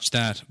won't watch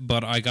that,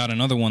 but I got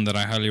another one that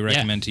I highly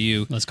recommend to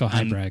you. Let's go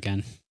highbrow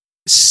again.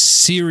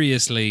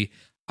 Seriously,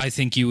 I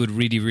think you would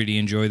really, really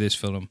enjoy this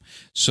film.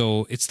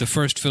 So it's the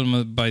first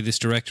film by this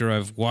director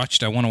I've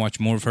watched. I want to watch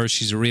more of her.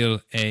 She's a real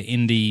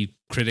indie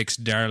critic's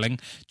darling,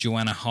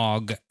 Joanna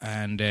Hogg,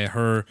 and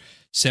her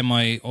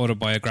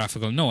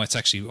semi-autobiographical, no, it's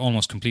actually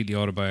almost completely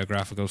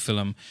autobiographical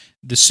film,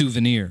 The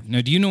Souvenir.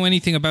 Now, do you know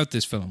anything about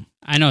this film?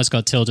 I know it's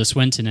got Tilda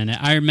Swinton in it.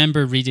 I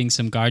remember reading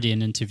some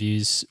Guardian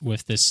interviews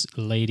with this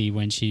lady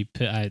when she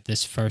put out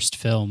this first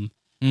film.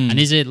 And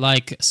is it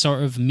like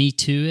sort of Me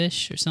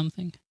Too-ish or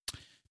something?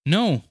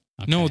 No.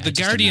 Okay, no, The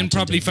Guardian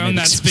probably found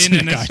that spin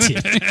in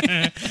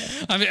it.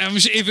 I mean, I'm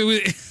sure if it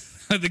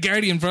was The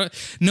Guardian,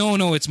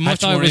 no, it's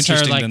much more interesting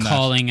than that. I thought it was her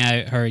calling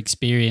out her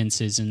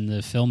experiences in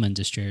the film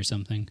industry or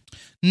something.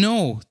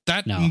 No,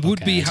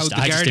 would be how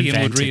The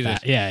Guardian would read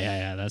it.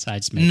 Yeah. That's how I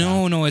just made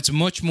that. No, it's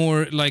much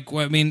more like,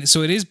 I mean,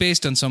 so it is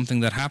based on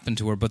something that happened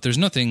to her, but there's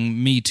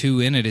nothing Me Too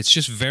in it. It's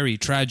just very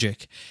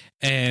tragic,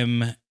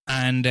 and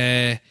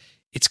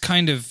it's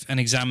kind of an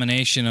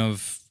examination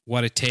of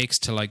what it takes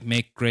to like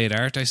make great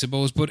art, I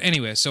suppose. But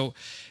anyway, so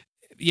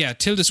yeah,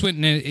 Tilda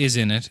Swinton is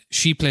in it.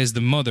 She plays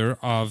the mother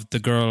of the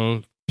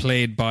girl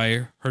played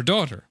by her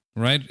daughter,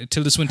 right?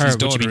 Tilda Swinton's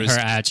daughter is her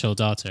actual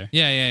daughter.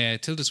 Yeah.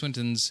 Tilda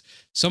Swinton's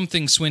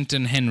something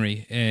Swinton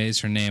Henry is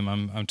her name.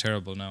 I'm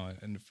terrible now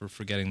for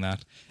forgetting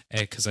that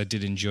because I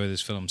did enjoy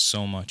this film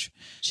so much.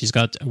 She's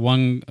got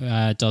one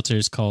daughter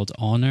is called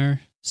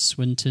Honor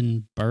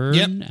Swinton Byrne.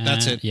 Yep,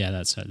 that's it. Yeah,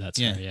 that's her.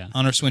 Yeah,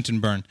 Honor Swinton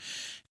Byrne.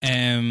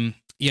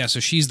 Yeah,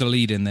 so she's the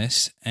lead in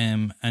this,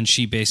 and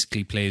she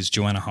basically plays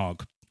Joanna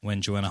Hogg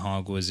when Joanna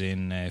Hogg was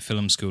in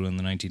film school in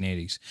the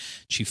 1980s.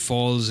 She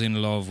falls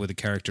in love with a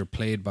character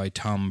played by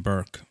Tom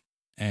Burke,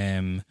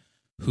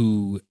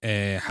 who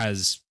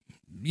has,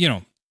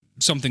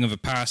 something of a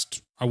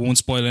past. I won't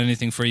spoil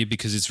anything for you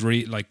because it's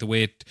really like the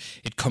way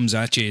it comes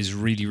at you is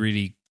really,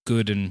 really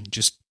good and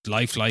just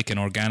lifelike and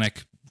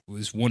organic. It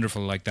was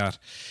wonderful like that.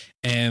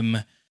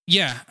 And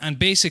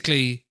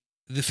basically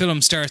the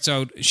film starts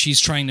out,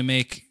 she's trying to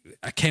make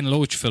a Ken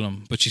Loach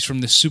film, but she's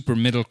from this super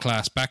middle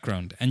class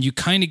background, and you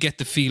kind of get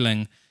the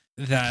feeling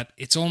that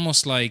it's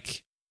almost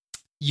like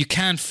you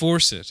can't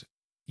force it.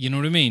 You know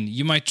what I mean?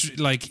 You might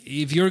like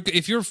if you're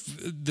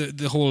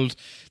the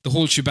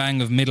whole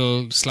shebang of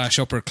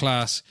middle/upper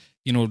class,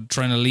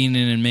 trying to lean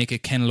in and make a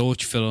Ken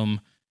Loach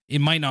film, it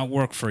might not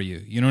work for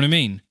you. You know what I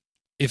mean?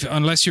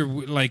 Unless you're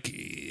like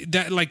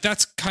that, like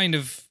that's kind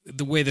of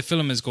the way the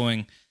film is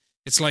going.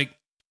 It's like,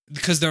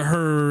 because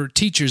her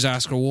teachers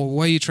ask her, well,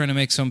 why are you trying to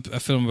make a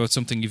film about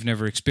something you've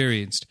never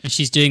experienced? And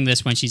she's doing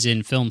this when she's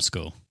in film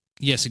school.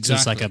 Yes,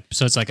 exactly.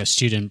 So it's like a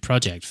student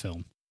project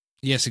film.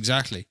 Yes,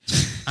 exactly.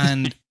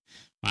 And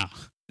wow.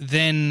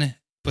 Then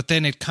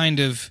it kind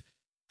of,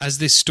 as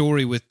this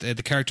story with the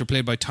character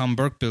played by Tom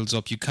Burke builds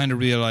up, you kind of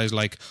realize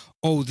like,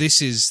 oh,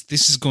 this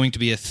is going to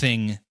be a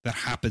thing that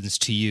happens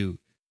to you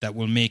that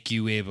will make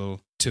you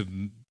able to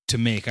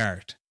make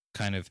art.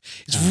 Kind of,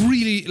 it's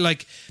really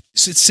like,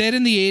 so it's set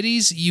in the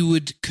 80s. You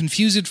would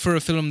confuse it for a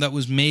film that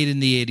was made in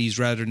the 80s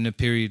rather than a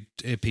period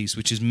piece,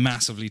 which is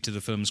massively to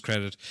the film's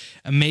credit.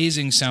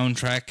 Amazing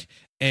soundtrack.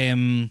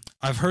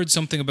 I've heard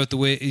something about the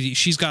way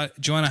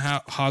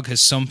Joanna Hogg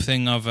has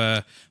something of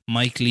a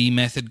Mike Leigh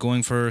method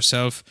going for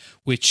herself,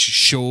 which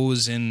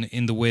shows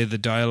in the way the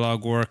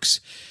dialogue works.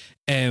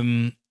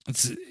 The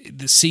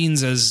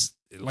scenes as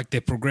like they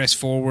progress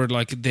forward,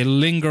 like they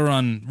linger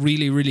on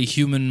really, really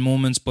human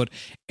moments, but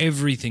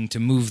everything to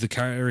move the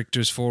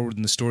characters forward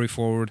and the story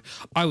forward.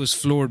 I was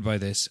floored by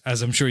this,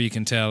 as I'm sure you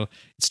can tell.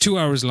 It's 2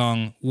 hours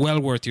long, well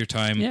worth your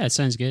time. Yeah, it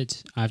sounds good.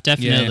 I've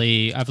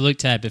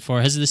looked at it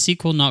before. Has the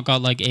sequel not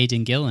got like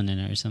Aidan Gillen in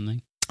it or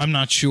something? I'm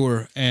not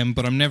sure,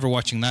 but I'm never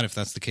watching that if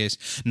that's the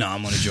case. No,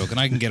 I'm only joking.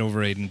 I can get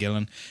over Aidan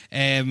Gillen.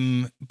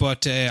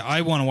 But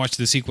I want to watch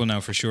the sequel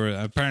now for sure.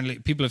 Apparently,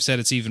 people have said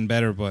it's even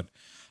better, but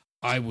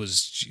I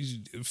was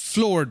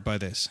floored by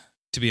this,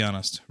 to be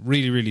honest.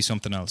 Really, really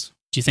something else.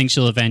 Do you think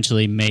she'll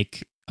eventually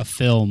make a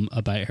film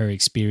about her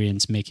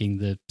experience making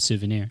the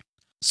souvenir?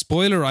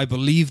 Spoiler, I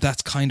believe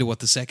that's kind of what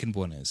the second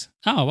one is.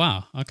 Oh,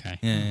 wow. Okay.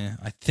 Yeah,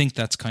 I think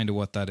that's kind of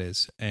what that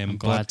is. I'm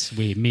glad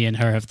me and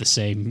her have the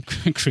same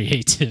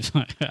creative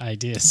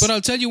ideas. But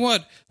I'll tell you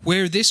what,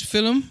 where this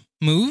film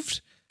moved,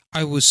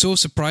 I was so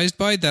surprised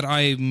by that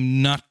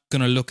I'm not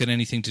going to look at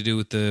anything to do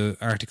with the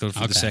article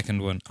for the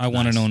second one. I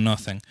want to know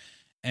nothing.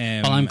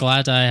 Well, I'm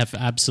glad I have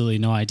absolutely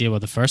no idea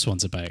what the first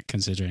one's about,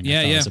 considering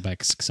I thought it was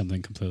about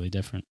something completely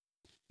different.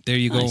 There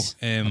you Nice.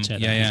 go.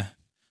 Yeah.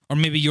 Or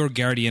maybe your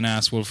Guardian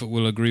ass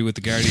will agree with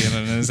the Guardian,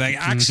 and it's like,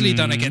 actually,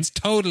 Donna, it's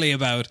totally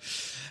about.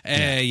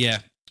 Yeah.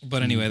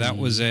 But anyway,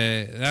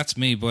 that's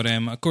me. But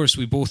of course,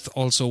 we both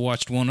also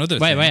watched one other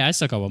thing. Wait, I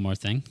still got one more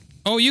thing.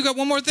 Oh, you got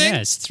one more thing?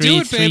 Yeah, it's Do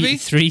it, baby.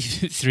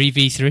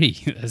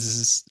 3v3. This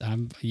is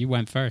you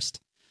went first.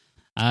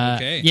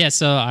 Okay. Yeah,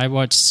 so I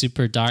watched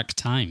Super Dark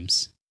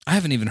Times. I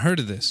haven't even heard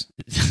of this.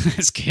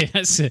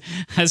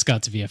 That's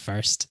got to be a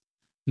first.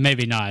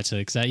 Maybe not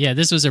actually.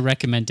 This was a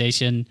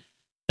recommendation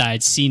that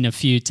I'd seen a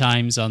few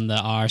times on the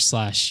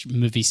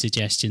r/movie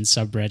suggestions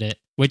subreddit,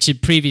 which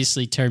had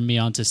previously turned me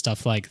on to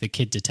stuff like The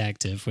Kid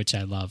Detective, which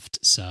I loved.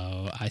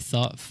 So I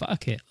thought,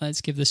 fuck it, let's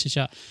give this a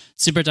shot.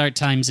 Super Dark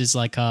Times is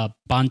like a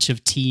bunch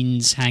of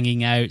teens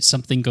hanging out.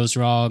 Something goes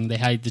wrong. They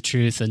hide the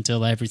truth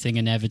until everything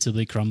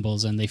inevitably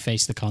crumbles and they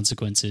face the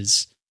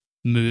consequences.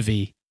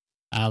 Movie.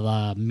 A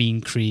la Mean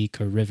Creek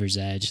or River's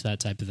Edge, that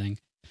type of thing.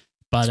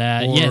 But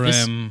I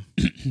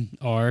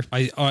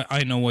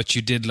know what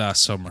you did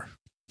last summer.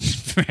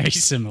 Very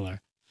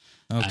similar.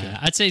 Okay,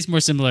 I'd say it's more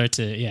similar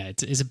to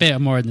it's a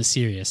bit more on the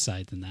serious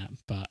side than that.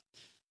 But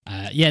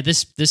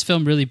this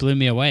film really blew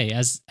me away.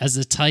 As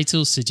the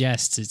title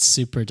suggests, it's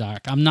super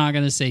dark. I'm not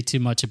going to say too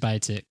much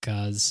about it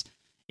because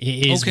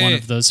it is one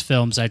of those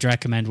films I'd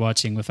recommend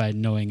watching without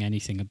knowing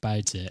anything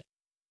about it.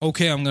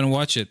 Okay, I'm going to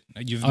watch it.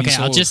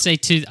 I'll just say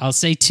I'll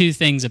say two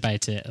things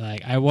about it.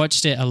 Like, I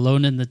watched it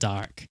alone in the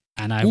dark,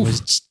 and I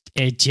was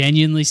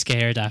genuinely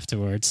scared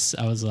afterwards.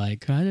 I was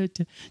like,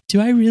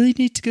 do I really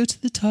need to go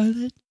to the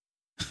toilet?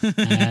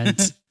 And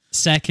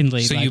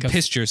secondly, so you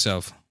pissed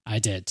yourself. I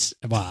did.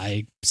 Well,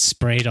 I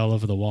sprayed all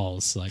over the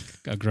walls like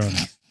a grown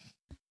up.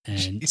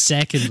 And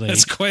secondly,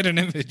 that's quite an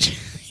image.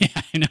 Yeah,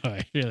 I know.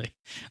 Really,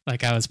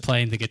 like I was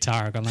playing the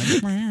guitar, going like,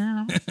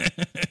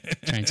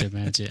 trying to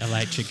imagine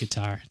electric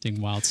guitar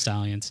doing Wild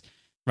Stallions.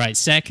 Right.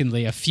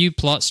 Secondly, a few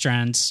plot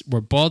strands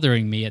were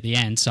bothering me at the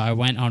end, so I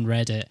went on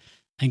Reddit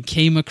and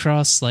came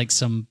across like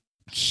some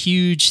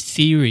huge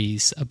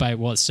theories about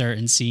what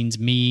certain scenes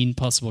mean,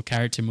 possible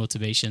character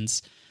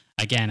motivations.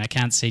 Again, I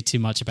can't say too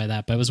much about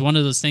that, but it was one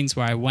of those things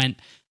where I went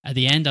at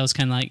the end, I was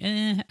kind of like,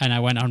 and I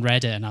went on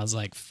Reddit and I was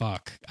like,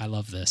 fuck, I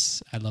love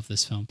this. I love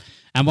this film.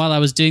 And while I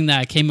was doing that,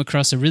 I came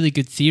across a really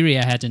good theory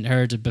I hadn't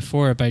heard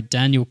before about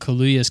Daniel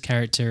Kaluuya's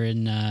character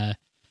in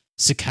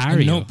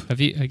Sicario. Nope.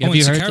 Have you heard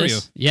Sicario?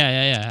 this?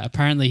 Yeah.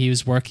 Apparently he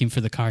was working for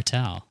the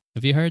cartel.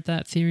 Have you heard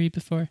that theory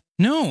before?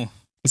 No.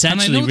 It's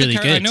actually really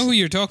good. I know who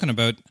you're talking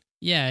about.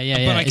 Yeah.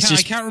 But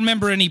I can't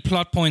remember any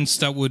plot points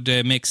that would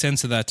make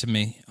sense of that to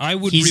me. I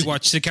would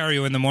rewatch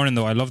Sicario in the morning,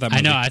 though. I love that movie.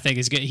 I know. I think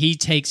it's good. He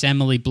takes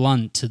Emily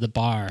Blunt to the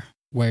bar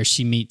where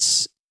she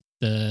meets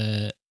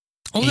the.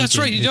 Oh, that's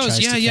right. He does.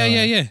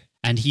 Yeah.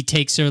 And he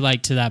takes her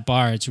like to that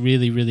bar. It's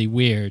really, really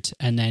weird.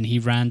 And then he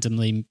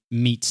randomly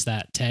meets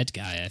that Ted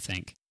guy. I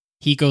think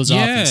he goes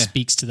off and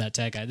speaks to that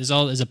Ted guy.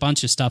 There's a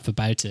bunch of stuff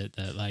about it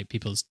that like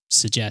people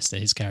suggest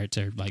that his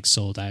character like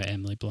sold out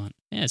Emily Blunt.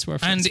 Yeah, it's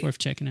worth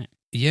checking out.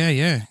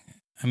 Yeah.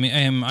 I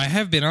mean, I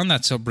have been on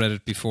that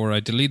subreddit before.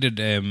 I deleted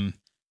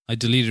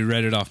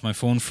Reddit off my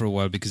phone for a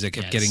while because I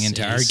kept getting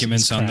into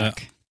arguments on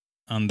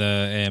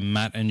the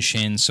Matt and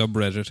Shane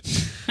subreddit.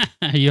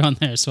 Are you on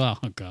there as well?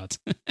 Oh God.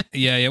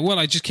 Yeah. Well,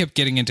 I just kept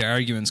getting into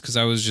arguments because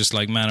I was just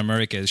like, man,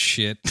 America is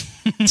shit.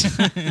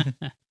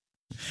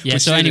 Yeah.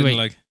 So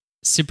anyway,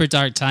 Super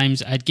Dark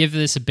Times. I'd give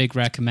this a big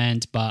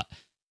recommend, but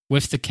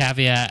with the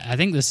caveat, I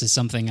think this is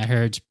something I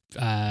heard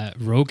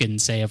Rogan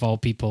say of all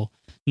people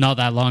not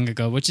that long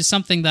ago, which is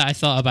something that I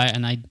thought about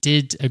and I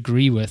did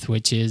agree with,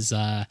 which is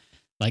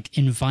like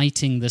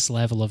inviting this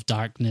level of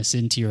darkness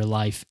into your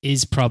life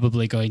is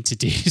probably going to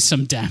do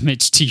some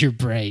damage to your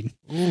brain.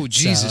 Oh,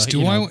 Jesus.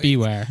 So,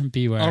 beware.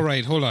 All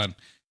right, hold on.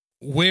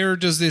 Where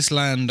does this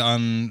land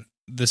on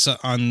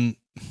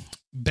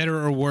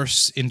better or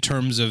worse in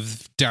terms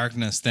of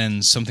darkness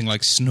than something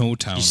like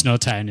Snowtown?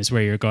 Snowtown is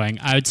where you're going.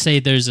 I would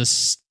say there's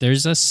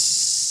a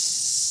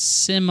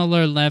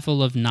similar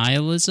level of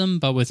nihilism,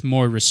 but with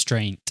more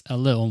restraint. expect a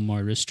little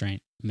more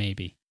restraint,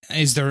 maybe.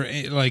 Is there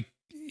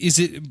is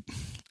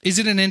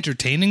it an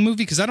entertaining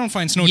movie? Because I don't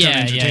find Snowtown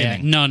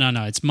entertaining. No.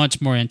 It's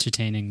much more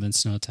entertaining than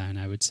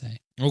Snowtown, I would say.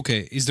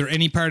 Okay. Is there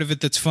any part of it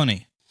that's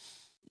funny?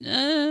 They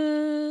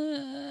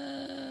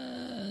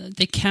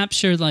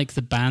capture like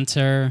the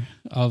banter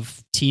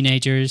of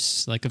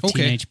teenagers, like of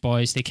teenage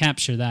boys. They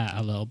capture that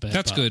a little bit.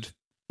 That's good.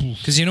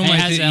 Because it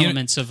has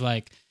elements of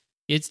like,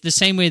 it's the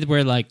same way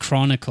where like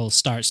Chronicle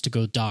starts to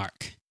go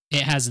dark.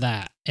 It has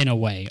that in a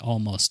way,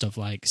 almost of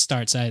like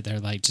starts out there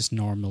like just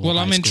normal. Well,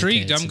 I'm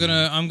intrigued. I'm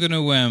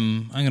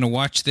gonna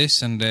watch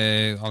this, and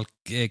I'll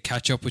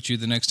catch up with you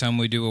the next time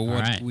we do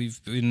what we've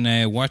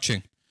been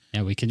watching.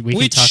 Yeah, we can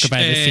talk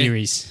about the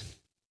theories.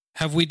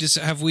 Have we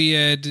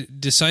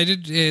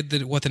decided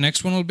that what the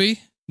next one will be?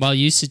 Well,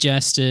 you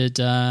suggested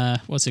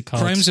what's it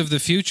called? Crimes of the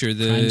Future,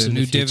 the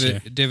new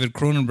David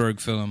Cronenberg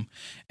film.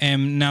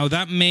 Now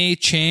that may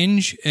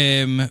change.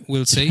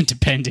 We'll see,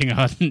 depending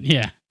on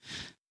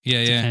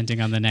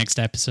depending on the next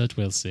episode,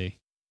 we'll see.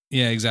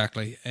 Yeah,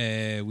 exactly.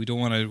 We don't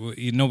want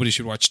to. Nobody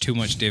should watch too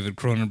much David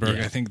Cronenberg.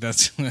 Yeah. I think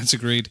that's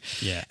agreed.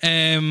 Yeah.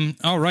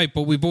 All right,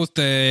 but we both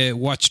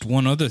watched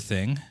one other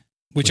thing,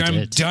 which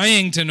I'm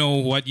dying to know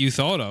what you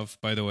thought of.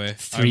 By the way,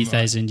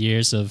 3,000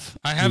 years of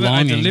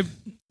longing.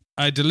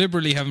 I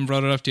deliberately haven't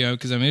brought it up to you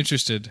because I'm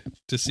interested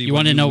to see. You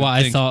want to know what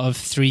I thought of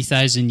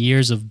 3,000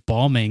 years of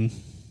bombing?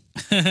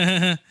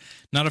 Not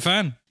a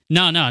fan.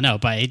 No,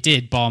 but it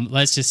did bomb.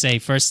 Let's just say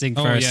first thing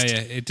first. Oh,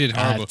 yeah, it did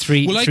horrible.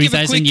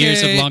 3,000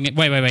 years of longing.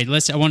 Wait. I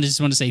just want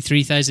to say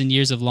 3,000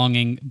 years of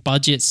longing.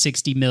 Budget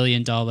 $60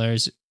 million.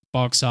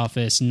 Box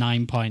office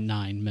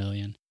 $9.9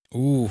 million.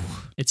 Ooh,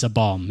 it's a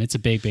bomb. It's a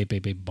big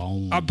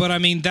bomb. But I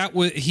mean, that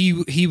was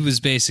he was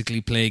basically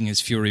playing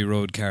his Fury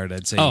Road card.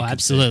 I'd say. Oh,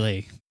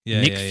 absolutely.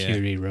 Yeah, Nick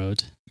Fury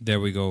Road. There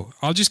we go.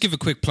 I'll just give a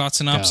quick plot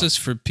synopsis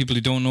for people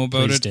who don't know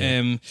about it. So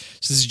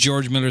this is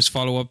George Miller's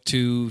follow-up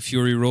to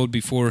Fury Road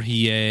before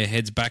he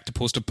heads back to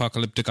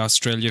post-apocalyptic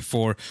Australia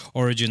for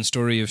origin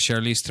story of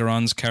Charlize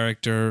Theron's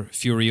character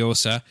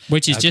Furiosa,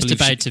 which is just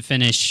about to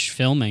finish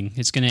filming.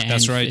 It's going to end.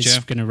 That's right. It's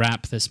going to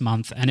wrap this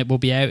month, and it will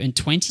be out in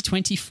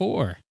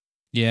 2024.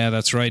 Yeah,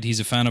 that's right. He's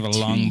a fan of a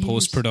long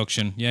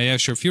post-production. Yeah,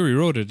 sure. Fury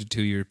Road had a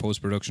 2-year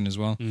post-production as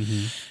well.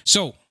 Mm-hmm.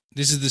 So,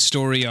 this is the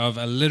story of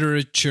a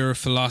literature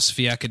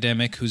philosophy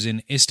academic who's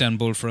in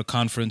Istanbul for a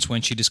conference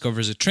when she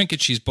discovers a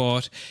trinket she's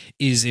bought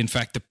is in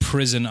fact the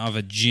prison of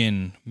a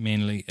jinn,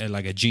 mainly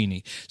like a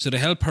genie. So to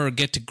help her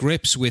get to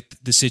grips with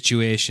the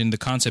situation, the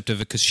concept of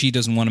it, because she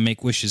doesn't want to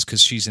make wishes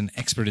because she's an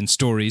expert in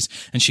stories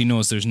and she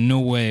knows there's no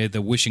way the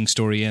wishing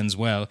story ends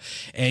well,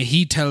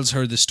 he tells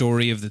her the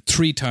story of the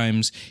 3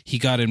 times he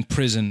got in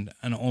prison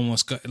and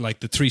almost got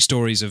like the 3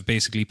 stories of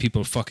basically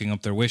people fucking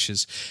up their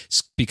wishes,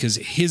 because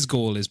his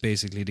goal is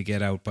basically to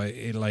get out by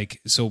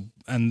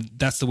and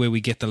that's the way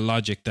we get the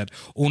logic that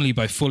only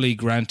by fully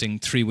granting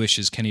 3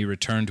 wishes can he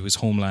return to his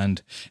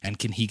homeland and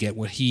can he get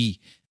what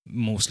he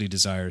mostly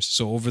desires.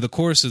 So over the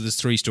course of the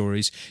 3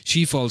 stories,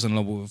 she falls in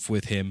love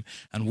with him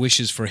and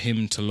wishes for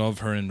him to love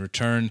her in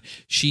return.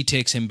 She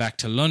takes him back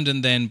to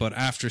London then, but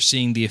after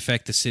seeing the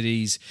effect the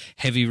city's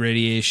heavy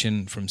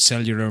radiation from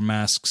cellular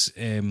masks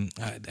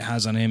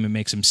has on him, it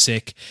makes him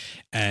sick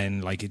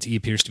and he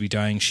appears to be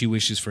dying. She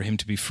wishes for him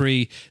to be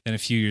free. Then a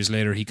few years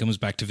later he comes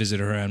back to visit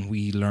her and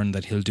we learn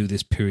that he'll do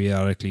this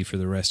periodically for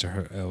the rest of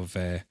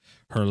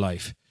her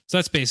life. So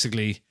that's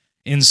basically,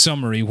 in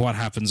summary, what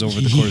happens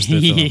over the course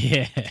of the film.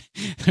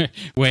 Yeah.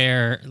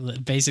 Where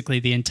basically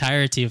the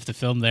entirety of the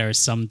film there is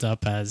summed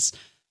up as,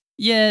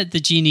 the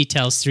genie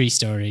tells 3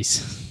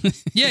 stories.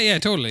 Yeah,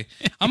 totally.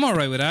 I'm all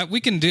right with that. We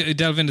can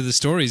delve into the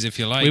stories if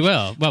you like. We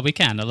will. Well, we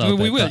can a little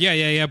bit. We will,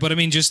 yeah. But I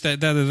mean, just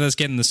that's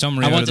getting the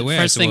summary out of the way.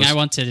 First thing I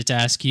wanted to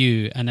ask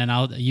you, and then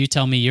you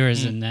tell me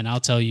yours, and then I'll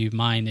tell you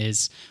mine,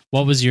 is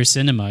what was your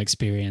cinema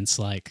experience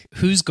like?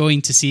 Who's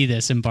going to see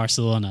this in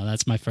Barcelona?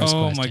 That's my first question.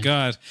 Oh my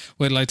God.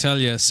 Wait till I tell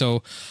you.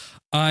 So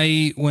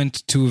I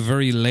went to a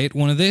very late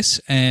one of this,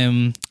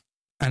 and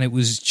it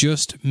was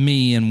just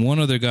me and one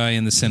other guy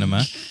in the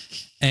cinema.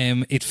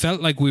 It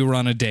felt like we were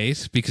on a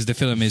date because the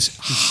film is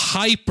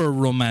hyper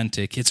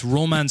romantic. It's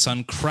romance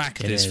on crack,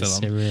 this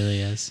film. It really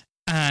is.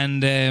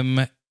 And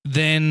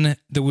then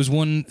there was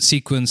one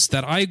sequence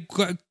that I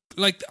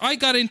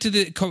got into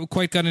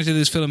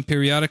this film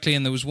periodically,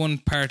 and there was one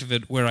part of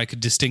it where I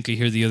could distinctly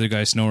hear the other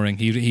guy snoring.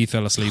 He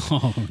fell asleep.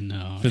 Oh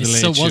no! For the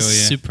late show,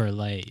 super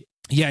late.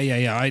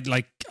 Yeah.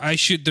 I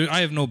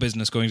have no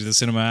business going to the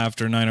cinema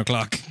after 9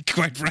 o'clock.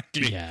 Quite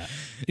frankly,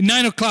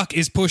 9 o'clock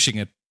is pushing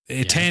it. 10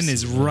 absolutely.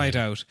 Is right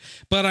out.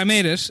 But I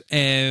made it.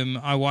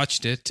 I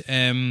watched it.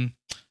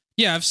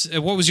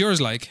 What was yours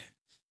like?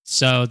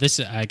 So this,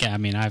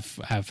 again,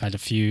 I've had a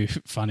few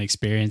fun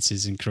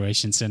experiences in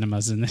Croatian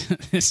cinemas, and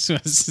this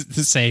was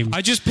the same.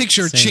 I just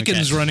picture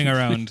chickens running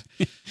around.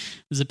 It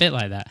was a bit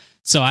like that.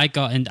 So I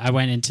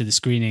went into the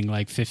screening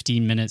like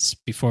 15 minutes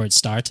before it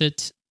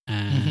started,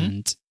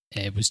 and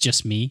it was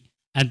just me.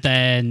 And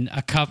then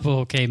a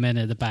couple came in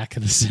at the back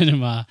of the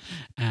cinema,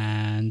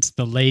 and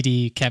the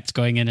lady kept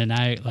going in and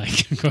out,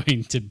 like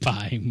going to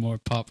buy more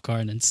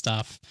popcorn and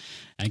stuff.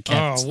 And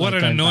kept, what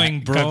an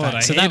annoying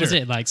broad. So that was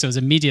it. Like, so it was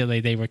immediately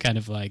they were kind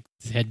of like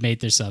had made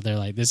themselves. They're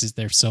like, this is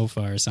their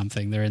sofa or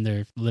something. They're in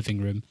their living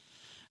room,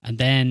 and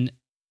then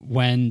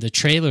when the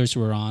trailers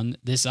were on,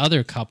 this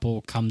other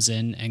couple comes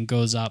in and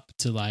goes up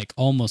to like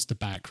almost the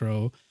back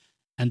row,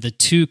 and the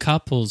two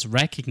couples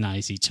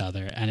recognize each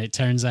other, and it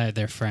turns out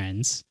they're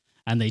friends.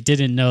 And they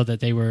didn't know that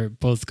they were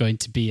both going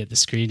to be at the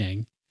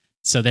screening.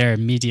 So they're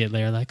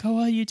immediately like, oh,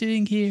 what are you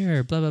doing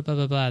here? Blah, blah,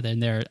 blah, blah, blah.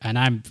 And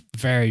I'm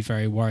very,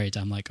 very worried.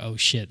 I'm like, oh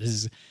shit,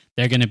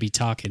 they're going to be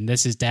talking.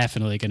 This is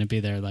definitely going to be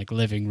their like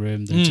living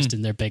room. They're just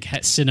in their big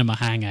cinema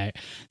hangout.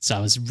 So I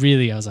was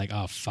like,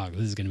 oh fuck,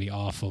 this is going to be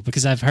awful.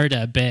 Because I've heard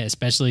it a bit,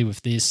 especially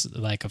with this,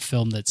 like a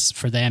film that's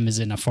for them is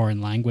in a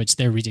foreign language.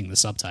 They're reading the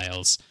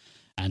subtitles.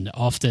 And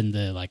often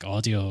the like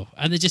audio,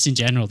 and they just in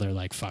general, they're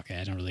like, fuck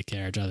it, I don't really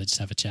care. I'd rather just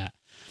have a chat.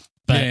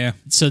 But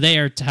so they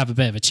are to have a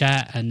bit of a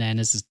chat, and then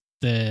as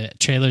the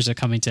trailers are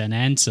coming to an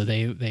end, so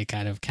they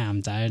kind of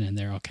calm down, and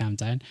they're all calmed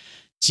down.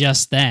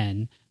 Just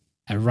then,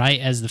 right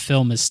as the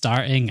film is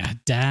starting, a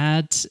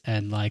dad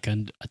and like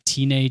a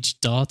teenage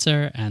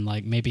daughter and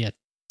like maybe a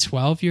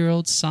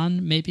 12-year-old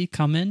son maybe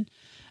come in,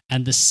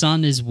 and the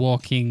son is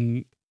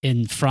walking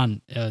in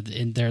front.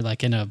 They're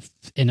like in a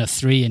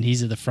three, and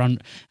he's at the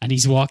front, and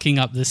he's walking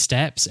up the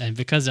steps. And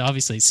because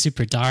obviously it's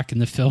super dark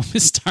and the film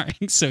is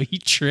starting, so he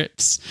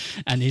trips,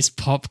 and his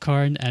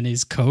popcorn and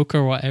his Coke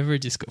or whatever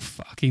just go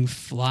fucking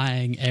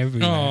flying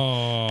everywhere.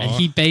 Aww. And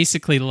he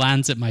basically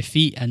lands at my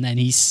feet, and then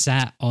he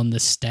sat on the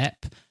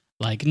step,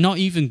 like not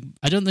even.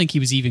 I don't think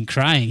he was even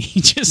crying. He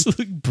just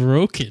looked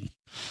broken.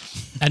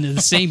 And at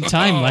the same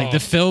time, like the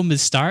film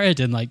has started,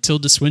 and like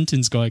Tilda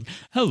Swinton's going,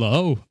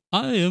 "Hello,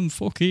 I am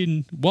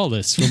fucking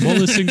Wallace from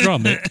Wallace and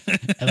Gromit."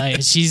 And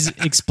like she's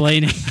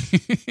explaining,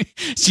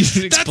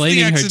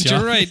 her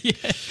job. You're right.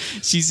 Yeah.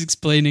 She's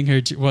explaining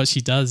what she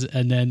does,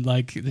 and then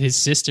like his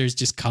sister's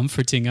just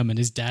comforting him, and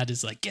his dad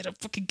is like, "Get up,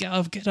 fucking get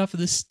off of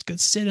this, go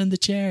sit on the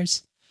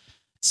chairs."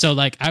 So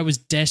like I was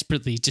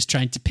desperately just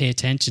trying to pay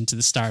attention to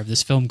the star of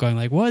this film, going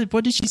like,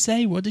 "What did she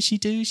say? What does she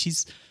do?"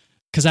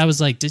 Because I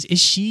was like, is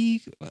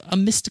she a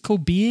mystical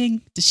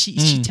being? Does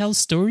she tell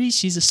stories?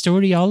 She's a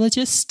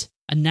storyologist,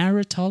 a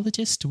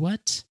narratologist.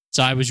 What?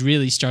 So I was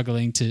really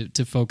struggling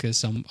to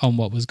focus on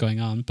what was going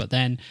on. But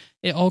then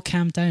it all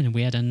calmed down, and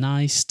we had a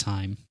nice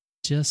time.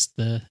 Just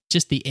the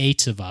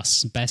 8 of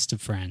us, best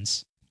of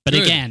friends. But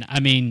Good. Again, I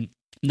mean,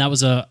 that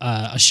was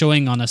a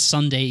showing on a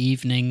Sunday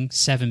evening,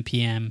 7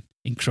 p.m.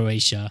 in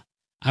Croatia.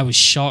 I was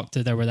shocked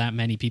that there were that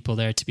many people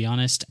there, to be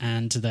honest,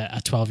 and that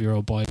a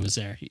 12-year-old boy was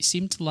there. He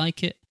seemed to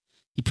like it.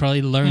 He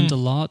probably learned a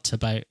lot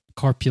about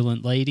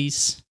corpulent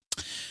ladies.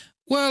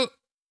 Well,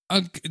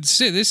 I'll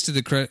say this to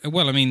the credit.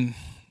 Well, I mean,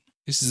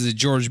 this is a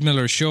George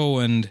Miller show,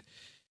 and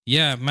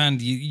yeah, man,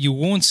 you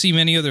won't see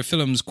many other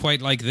films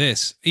quite like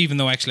this, even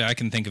though actually I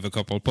can think of a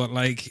couple, but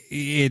like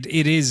it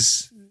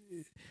is...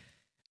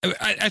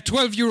 A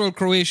 12-year-old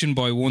Croatian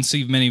boy won't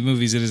see many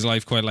movies in his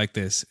life quite like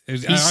this.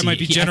 I might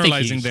be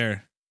generalizing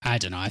there. I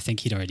don't know. I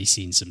think he'd already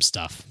seen some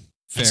stuff.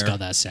 Fair. It's got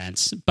that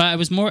sense. But I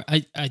was more...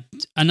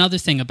 another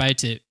thing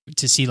about it,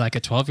 to see like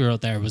a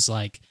 12-year-old there was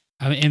like...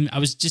 I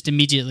was just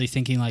immediately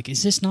thinking like,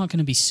 is this not going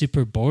to be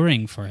super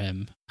boring for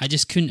him? I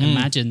just couldn't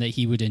imagine that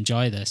he would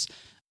enjoy this.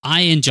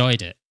 I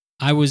enjoyed it.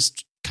 I was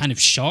kind of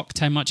shocked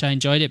how much I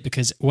enjoyed it,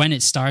 because when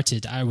it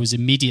started, I was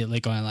immediately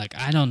going like,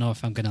 I don't know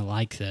if I'm going to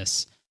like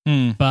this.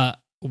 But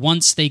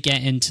once they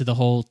get into the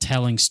whole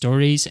telling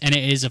stories, and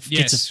it is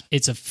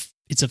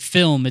it's a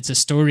film, it's a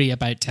story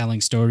about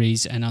telling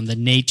stories and on the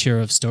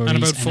nature of stories, and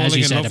about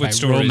falling in love with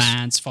stories,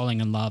 romance,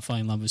 falling in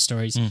love with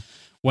stories.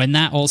 When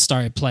that all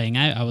started playing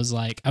out, I was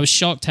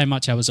shocked how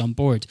much I was on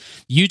board.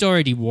 You'd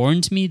already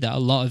warned me that a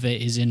lot of it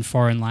is in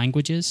foreign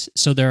languages,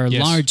 so there are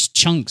large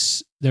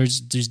chunks. There's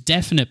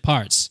definite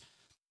parts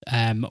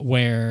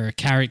where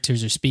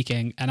characters are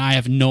speaking, and I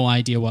have no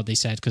idea what they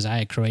said because I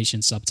had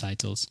Croatian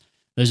subtitles.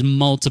 There's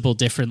multiple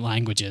different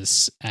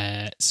languages,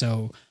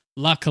 so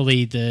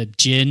luckily the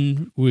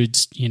djinn would,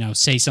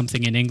 say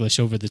something in English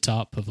over the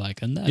top of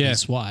like, and that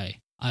is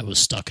why I was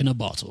stuck in a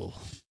bottle.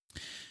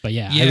 But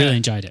I really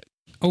enjoyed it.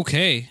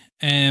 Okay.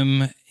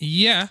 I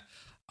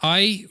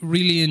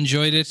really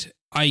enjoyed it.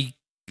 I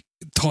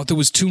thought there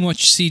was too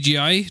much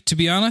CGI, to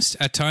be honest,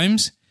 at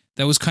times.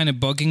 That was kind of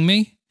bugging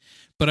me.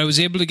 But I was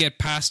able to get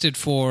past it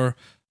for,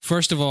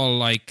 first of all,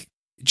 like,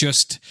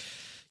 just...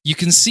 You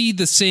can see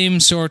the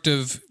same sort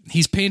of...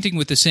 He's painting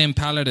with the same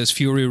palette as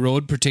Fury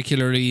Road,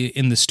 particularly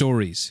in the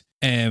stories.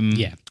 And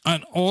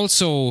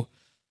also,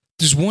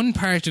 there's one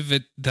part of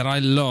it that I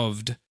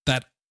loved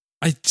that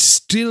I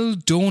still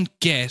don't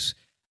get...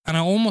 And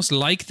I almost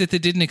like that they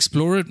didn't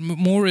explore it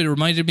more. It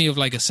reminded me of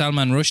like a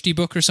Salman Rushdie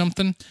book or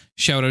something.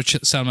 Shout out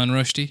Salman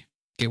Rushdie.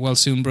 Get well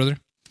soon, brother.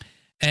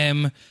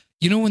 When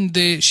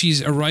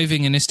she's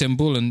arriving in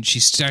Istanbul and she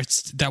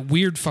starts, that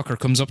weird fucker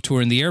comes up to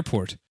her in the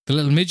airport. The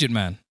little midget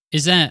man.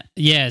 Is that,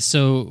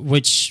 so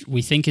which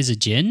we think is a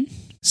djinn?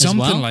 Something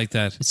well. like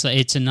that. It's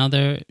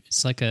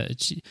like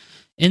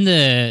in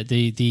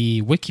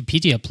the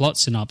Wikipedia plot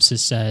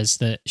synopsis says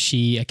that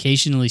she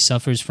occasionally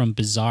suffers from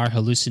bizarre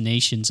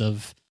hallucinations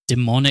of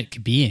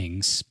demonic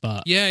beings,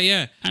 but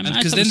Yeah. I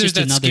Because thought then it was there's just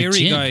that another scary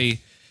djinn. guy.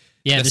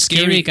 Yeah, that the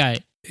scary guy.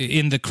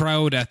 in the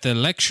crowd at the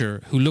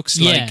lecture who looks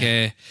Yeah.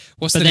 like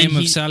what's But the then name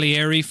of he-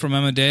 Salieri from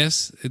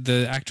Amadeus,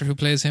 the actor who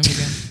plays him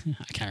again?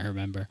 I can't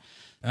remember.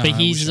 Oh, But I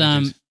he's wish I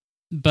did.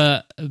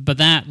 but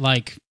that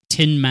like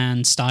Tin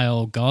Man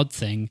style god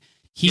thing.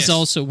 He's Yes.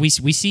 also we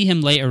see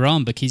him later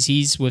on because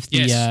he's with the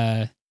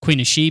Yes. Queen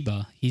of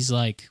Sheba. He's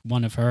like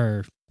one of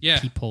her Yeah.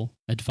 people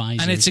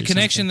advisors. And it's a or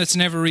connection something. that's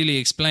never really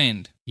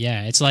explained.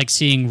 Yeah, it's like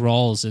seeing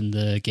Rawls in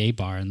the gay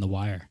bar in The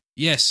Wire.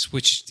 Yes,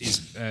 which is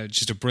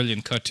just a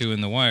brilliant cut to in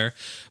The Wire.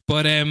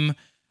 But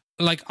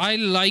like I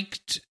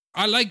liked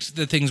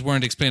that things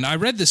weren't explained. I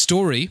read the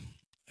story,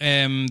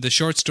 the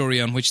short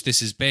story on which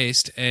this is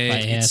based. By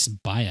A.S.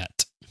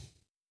 Byatt.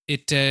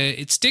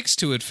 It sticks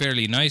to it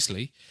fairly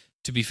nicely.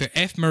 To be fair,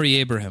 F. Murray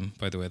Abraham,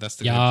 by the way, that's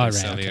the Yeah, guy who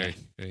plays right, Salieri.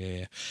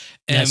 Yeah.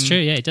 That's true.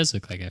 Yeah, it does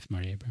look like F.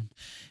 Murray Abraham.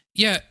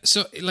 Yeah,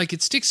 so like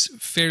it sticks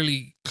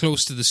fairly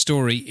close to the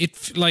story.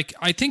 It like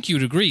I think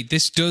you'd agree.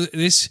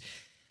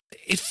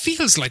 It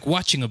feels like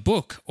watching a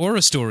book or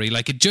a story.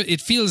 Like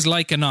it feels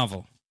like a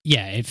novel.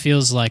 Yeah, it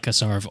feels like a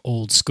sort of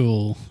old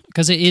school,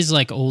 because it is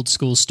like old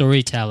school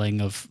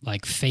storytelling of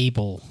like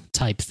fable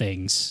type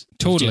things.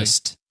 Totally.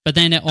 But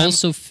then it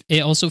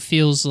also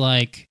feels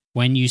like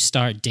when you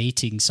start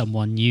dating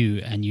someone new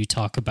and you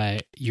talk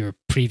about your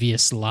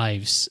previous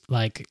lives,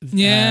 like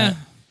Yeah.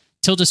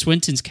 Tilda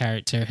Swinton's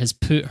character has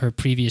put her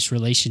previous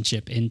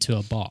relationship into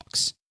a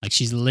box. Like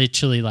she's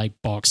literally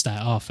like boxed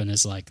that off and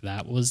is like,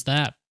 that was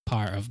that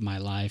part of my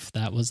life.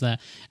 That was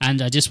that.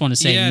 And I just want to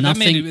say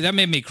that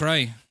made me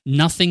cry.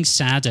 nothing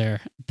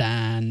sadder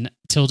than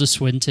Tilda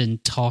Swinton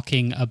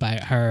talking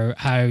about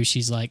how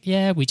she's like,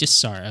 yeah, we just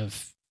sort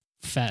of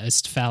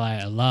fell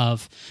out of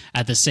love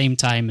at the same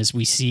time as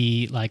we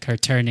see like her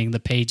turning the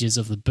pages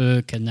of the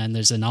book, and then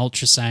there's an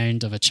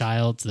ultrasound of a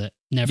child that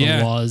never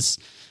was,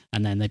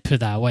 and then they put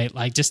that away.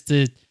 Like just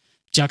the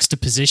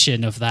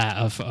juxtaposition of that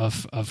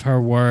of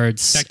her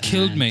words That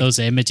killed and me. those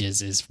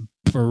images is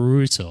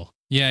brutal.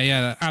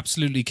 Yeah, that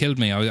absolutely killed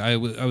me. I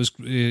was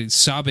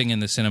sobbing in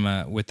the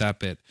cinema with that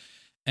bit.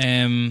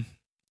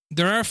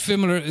 There are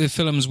similar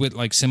films with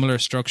like similar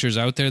structures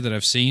out there that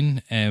I've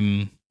seen.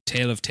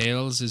 Tale of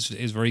Tales is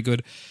very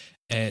good.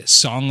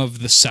 Song of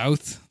the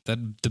South,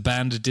 that the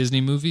banned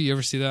Disney movie. You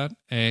ever see that?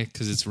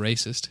 Because it's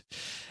racist.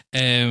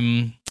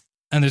 And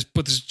there's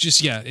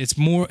just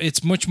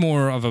it's much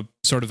more of a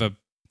sort of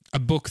a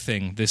book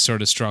thing. This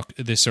sort of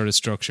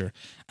structure,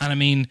 and I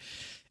mean.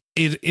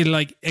 It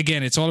like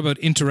again, it's all about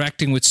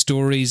interacting with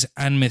stories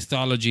and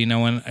mythology.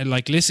 Now, when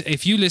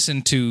if you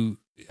listen to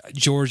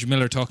George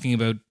Miller talking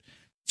about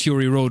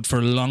Fury Road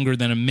for longer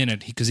than a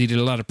minute, because he did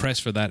a lot of press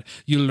for that,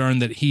 you'll learn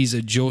that he's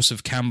a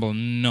Joseph Campbell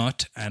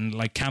nut, and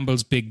like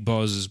Campbell's big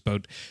buzz is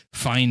about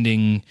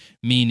finding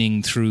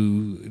meaning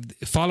through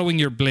following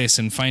your bliss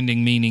and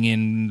finding meaning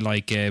in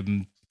like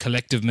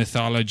collective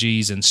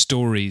mythologies and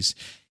stories.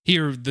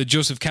 Here, the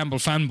Joseph Campbell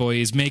fanboy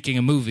is making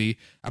a movie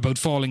about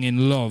falling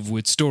in love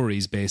with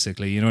stories,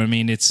 basically. You know what I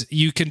mean?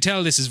 You can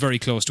tell this is very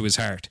close to his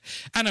heart.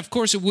 And of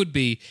course it would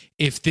be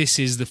if this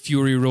is the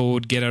Fury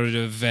Road get out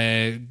of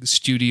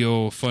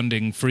studio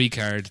funding free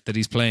card that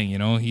he's playing, you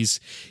know? He's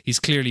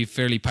clearly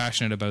fairly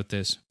passionate about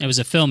this. It was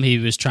a film he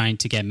was trying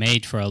to get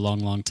made for a long,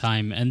 long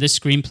time. And this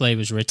screenplay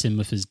was written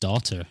with his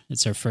daughter.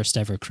 It's her first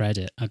ever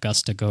credit,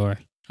 Augusta Gore.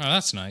 Oh,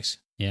 that's nice.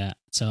 Yeah.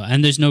 So,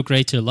 and there's no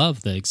greater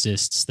love that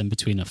exists than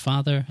between a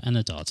father and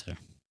a daughter.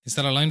 Is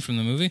that a line from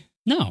the movie?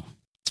 No,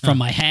 it's from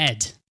my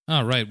head.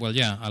 Oh, right. Well,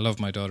 yeah, I love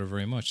my daughter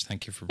very much.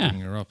 Thank you for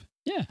bringing her up.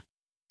 Yeah.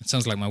 It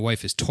sounds like my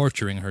wife is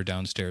torturing her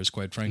downstairs,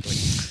 quite frankly.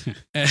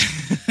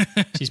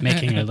 She's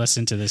making her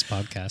listen to this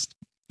podcast.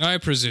 I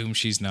presume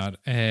she's not.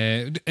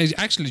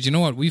 Actually, do you know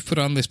what? We've put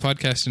on this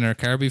podcast in our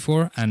car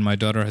before, and my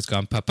daughter has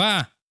gone,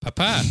 Papa,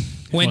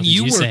 when What did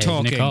you were say,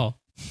 talking. Nicole?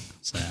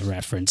 It's a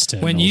reference to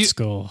When an you- old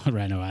school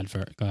Renault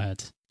advert. Go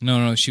ahead.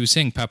 No, she was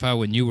saying Papa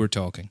when you were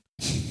talking.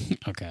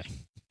 Okay.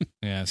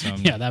 Yeah, so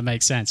Yeah, that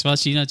makes sense. Well,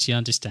 she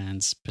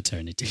understands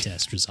paternity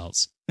test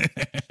results.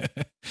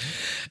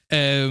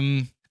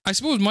 I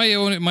suppose my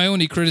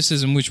only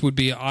criticism, which would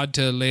be odd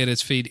to lay at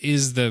its feet,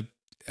 is the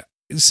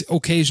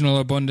occasional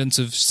abundance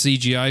of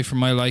CGI for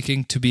my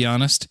liking. To be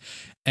honest,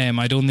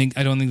 I don't think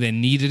they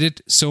needed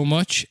it so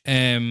much.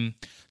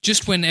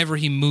 Just whenever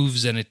he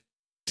moves and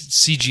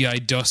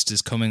CGI dust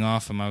is coming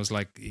off him, I was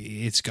like,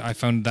 I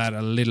found that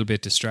a little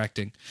bit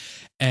distracting.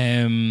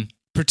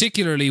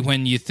 Particularly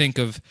when you think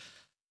of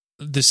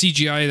the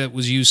CGI that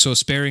was used so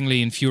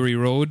sparingly in Fury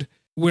Road,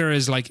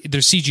 whereas like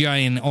there's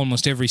CGI in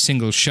almost every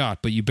single shot,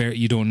 but you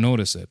don't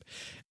notice it.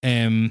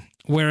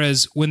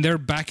 Whereas when they're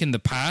back in the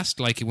past,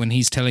 like when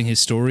he's telling his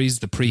stories,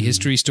 the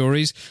prehistory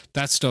stories,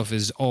 that stuff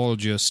is all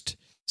just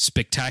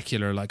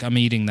spectacular. Like I'm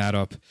eating that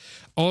up.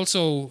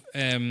 Also,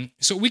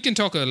 so we can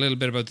talk a little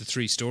bit about the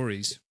three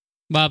stories.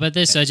 Well, but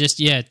this,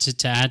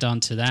 to add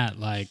on to that,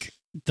 like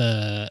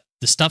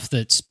the stuff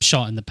that's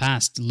shot in the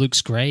past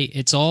looks great.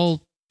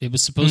 It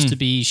was supposed to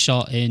be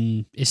shot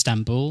in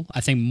Istanbul.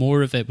 I think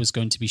more of it was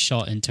going to be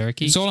shot in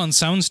Turkey. It's all on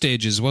sound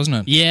stages, wasn't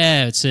it?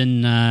 Yeah, it's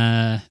in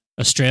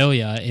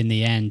Australia in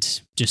the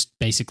end, just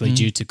basically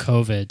due to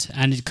COVID.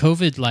 And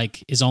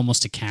COVID is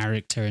almost a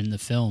character in the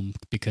film,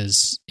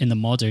 because in the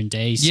modern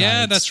day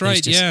Yeah, that's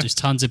right, there's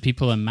tons of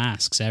people in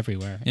masks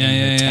everywhere. Yeah, in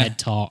yeah, the yeah. TED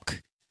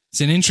Talk.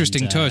 It's an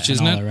interesting touch, and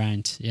isn't all it?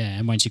 around. Yeah,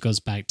 and when she goes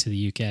back to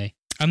the UK.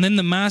 And then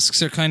the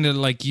masks are kind of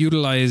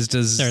utilized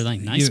as... They're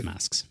nice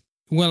masks.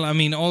 Well, I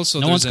mean, also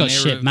no there's one's got an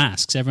era shit of-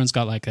 masks. Everyone's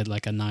got like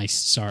a nice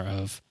sort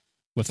of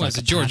with Well, like it's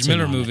a a George pattern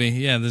Miller on it. movie.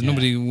 Yeah, there's Yeah.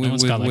 nobody No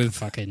one's with, got like a with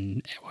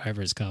fucking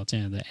whatever it's called.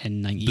 Yeah, the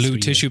N93 blue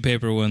tissue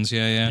paper ones.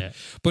 Yeah. Yeah.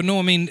 But no,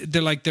 I mean,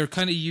 they're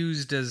kind of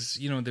used as,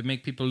 they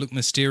make people look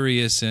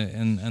mysterious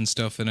and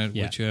stuff in it,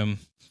 Yeah. which of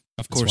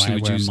That's course why you I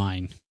would wear use.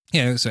 mine.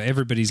 Yeah, so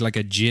everybody's like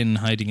a djinn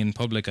hiding in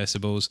public, I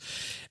suppose.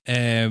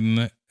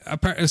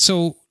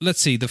 So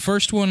let's see. The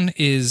first one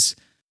is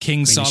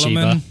King Queen of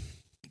Solomon Sheba.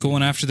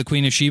 going after the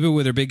Queen of Sheba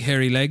with her big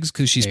hairy legs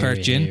because she's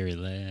part djinn. Hairy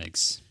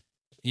legs.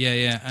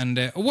 Yeah.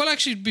 And, well,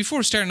 actually,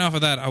 before starting off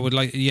with that, I would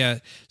like,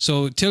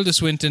 so Tilda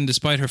Swinton,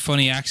 despite her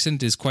funny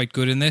accent, is quite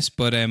good in this,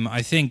 but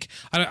I think,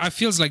 I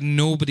feels like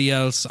nobody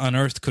else on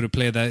earth could have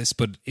played this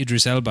but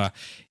Idris Elba.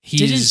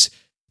 He's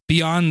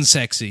beyond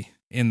sexy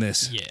in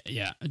this.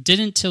 Yeah.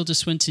 Didn't Tilda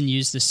Swinton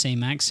use the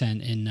same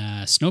accent in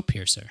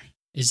Snowpiercer?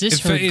 Is this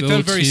It her it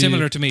felt very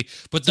similar to me,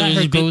 but Is that there's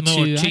her a bit more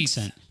go-to teeth.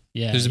 accent?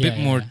 Yeah, There's a bit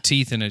more yeah.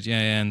 teeth in it,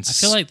 and I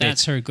feel like spit.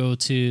 that's her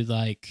go-to,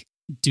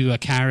 do a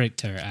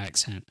character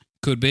accent.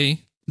 Could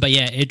be. But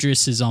yeah,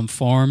 Idris is on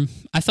form.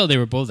 I thought they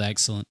were both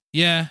excellent.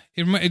 Yeah.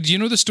 Do you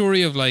know the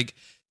story of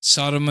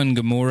Sodom and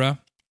Gomorrah?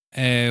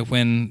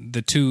 When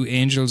the two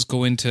angels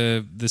go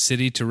into the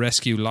city to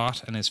rescue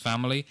Lot and his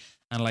family,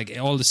 and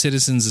all the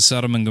citizens of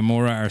Sodom and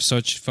Gomorrah are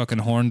such fucking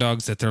horn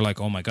dogs that they're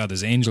like, oh my God,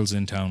 there's angels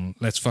in town.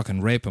 Let's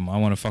fucking rape them. I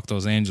want to fuck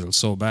those angels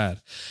so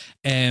bad.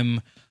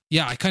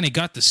 Yeah, I kind of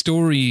got the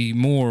story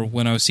more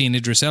when I was seeing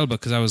Idris Elba,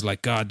 because I was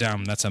like, God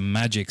damn, that's a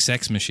magic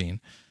sex machine.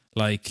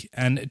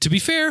 And to be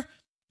fair,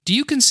 do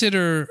you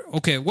consider...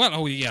 Okay,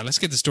 well, let's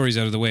get the stories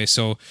out of the way.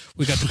 So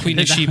we got the Queen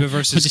of Sheba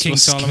versus King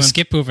Solomon.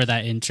 Skip over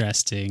that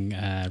interesting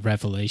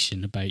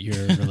revelation about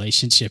your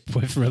relationship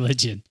with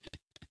religion.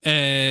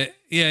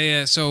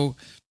 Yeah. So,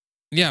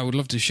 I would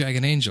love to shag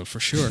an angel for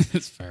sure.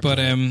 Fair But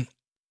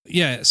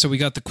point. so we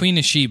got the Queen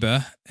of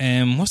Sheba.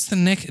 What's the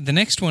next? The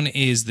next one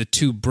is the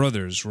two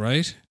brothers,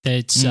 right?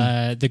 It's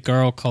the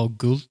girl called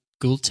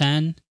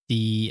Gultan,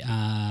 the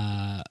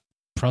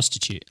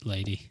prostitute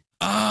lady.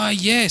 Ah,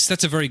 yes,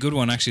 that's a very good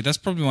one. Actually, that's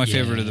probably my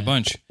favorite of the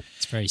bunch.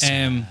 It's very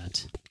sad.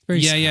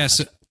 Very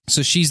sad.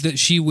 So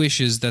she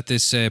wishes that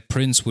this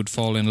prince would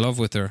fall in love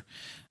with her,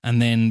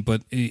 and then,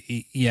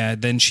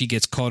 then she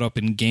gets caught up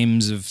in Game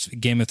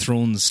of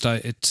Thrones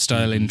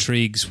style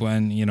intrigues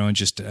when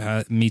just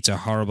meets a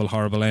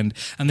horrible end.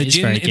 And the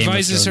jinn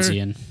advises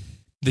her.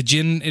 The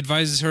jinn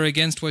advises her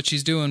against what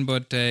she's doing,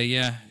 but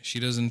she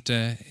doesn't.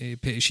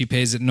 She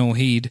pays it no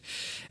heed.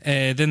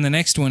 Then the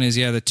next one is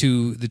the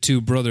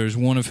two brothers.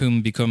 One of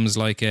whom becomes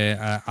like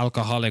a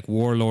alcoholic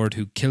warlord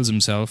who kills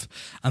himself,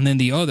 and then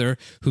the other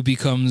who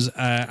becomes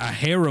a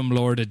harem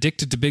lord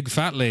addicted to big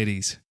fat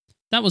ladies.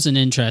 That was an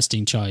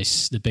interesting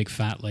choice, the big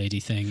fat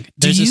lady thing.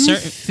 Do you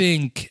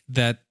think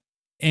that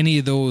any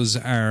of those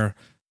are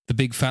the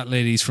big fat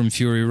ladies from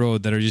Fury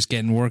Road that are just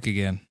getting work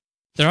again?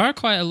 There are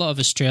quite a lot of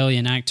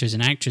Australian actors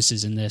and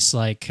actresses in this.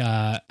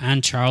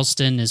 Anne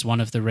Charleston is one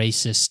of the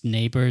racist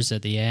neighbours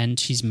at the end.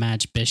 She's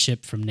Madge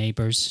Bishop from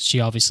Neighbours. She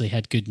obviously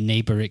had good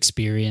neighbour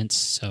experience,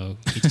 so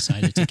he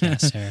decided to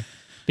cast her.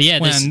 But yeah,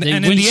 and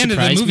in the end of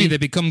the movie, they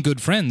become good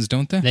friends,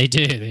 don't they? They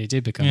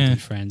do become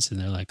good friends, and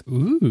they're like,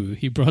 "Ooh,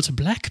 he brought a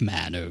black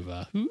man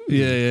over." Ooh.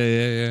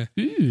 Yeah.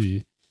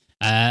 Ooh.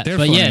 They're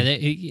but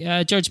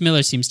funny. George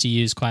Miller seems to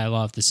use quite a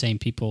lot of the same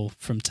people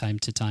from time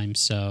to time,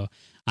 so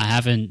I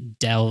haven't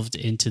delved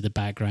into the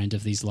background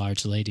of these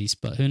large ladies,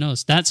 but who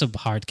knows? That's a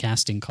hard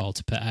casting call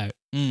to put out,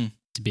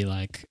 to be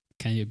like,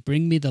 can you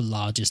bring me the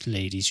largest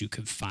ladies you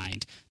can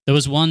find? There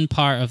was one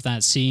part of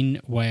that scene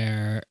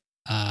where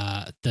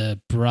the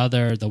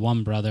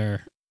one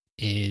brother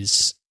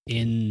is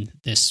in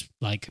this,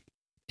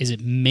 is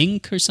it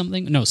mink or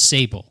something? No,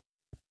 sable.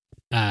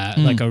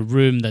 Like a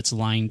room that's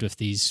lined with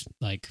these,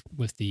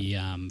 with the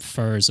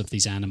furs of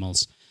these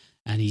animals.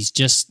 And he's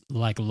just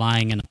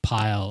lying in a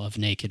pile of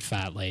naked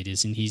fat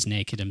ladies, and he's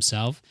naked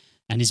himself.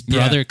 And his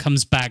brother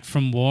comes back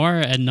from war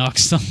and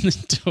knocks on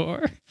the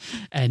door,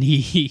 and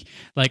he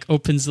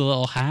opens the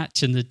little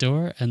hatch in the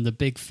door, and the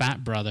big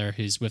fat brother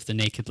who's with the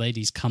naked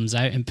ladies comes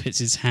out and puts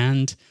his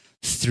hand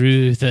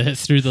through the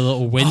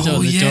little window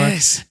in the door,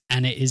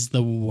 and it is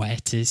the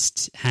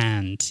wettest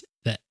hand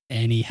that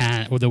any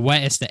hand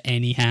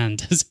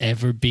has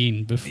ever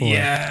been before.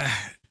 Yeah.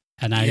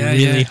 And I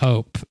really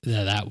hope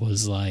that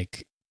was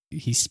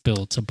he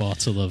spilled a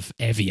bottle of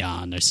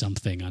Evian or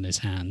something on his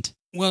hand.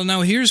 Well,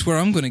 now here's where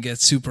I'm going to get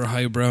super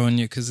highbrow on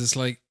you, because it's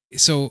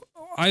so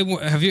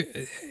have you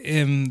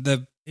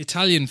the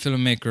Italian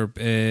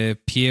filmmaker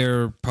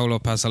Pier Paolo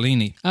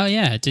Pasolini. Oh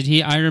yeah, did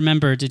he? I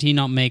remember. Did he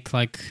not make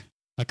like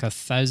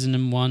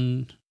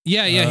 1001?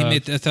 Yeah, he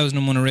made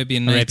 1001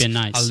 Arabian Nights. Arabian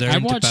Nights. I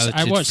learned about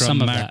I watched it from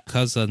some of Mark that.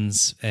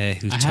 Cousins, who I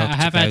talked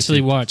have about actually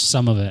it. watched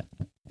some of it.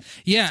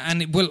 Yeah,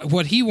 and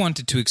what he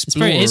wanted to It's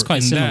explore it's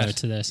quite in similar that,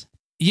 to this.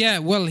 yeah,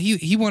 well,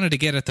 he wanted to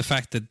get at the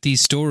fact that these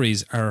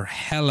stories are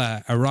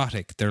hella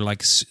erotic. They're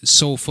like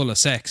so full of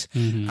sex,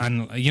 Mm-hmm.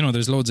 and you know,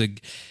 there's loads of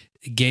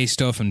gay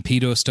stuff and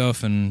pedo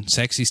stuff and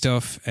sexy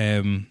stuff.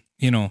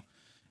 You know,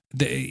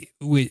 I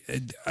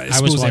I was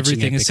suppose watching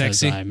everything it is because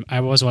sexy. I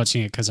was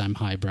watching it because I'm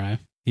highbrow.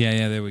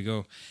 Yeah, there we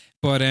go.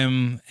 But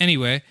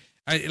anyway,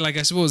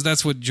 I suppose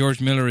that's what George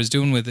Miller is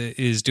doing with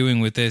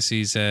this.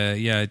 He's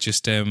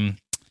just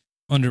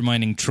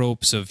undermining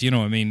tropes of, you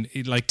know, I mean,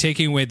 like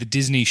taking away the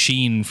Disney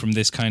sheen from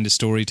this kind of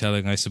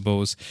storytelling, I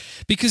suppose.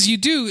 Because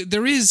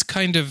there is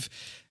kind of,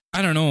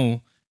 I don't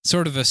know,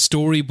 sort of a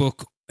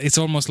storybook. It's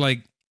almost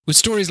like with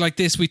stories like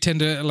this, we tend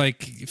to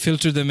like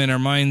filter them in our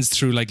minds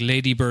through like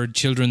Lady Bird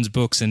children's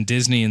books and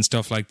Disney and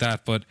stuff like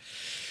that. But,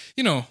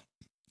 you know,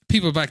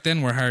 people back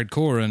then were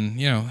hardcore and,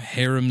 you know,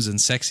 harems and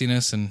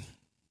sexiness and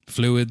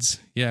fluids.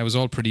 Yeah, it was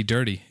all pretty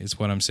dirty, is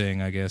what I'm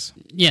saying, I guess.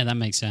 Yeah, that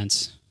makes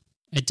sense.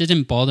 It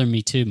didn't bother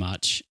me too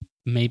much.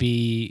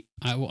 Maybe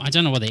I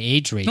don't know what the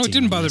age rating. No, it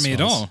didn't on bother this me at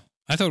was. all.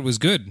 I thought it was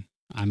good.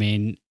 I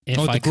mean, if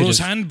The I could gross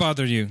have, hand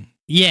bothered you.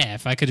 yeah,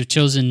 if I could have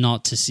chosen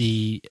not to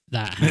see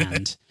that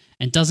hand.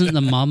 And doesn't the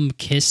mum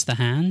kiss the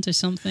hand or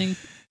something?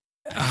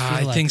 I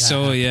feel like think that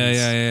so.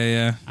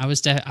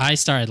 happens. Yeah. I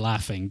started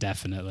laughing,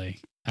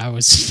 definitely. I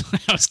was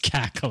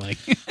cackling.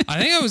 I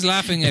think I was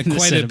laughing at In the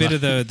quite a bit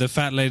cinema. of the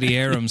fat lady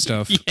harem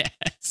stuff.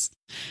 Yes.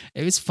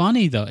 It was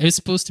funny though. It was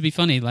supposed to be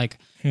funny. Like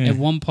at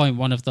one point,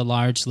 one of the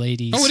large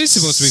ladies. Oh, it is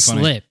supposed to be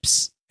funny.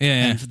 Slips.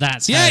 Yeah. And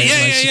that's Yeah, how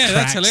yeah, like, she yeah, that's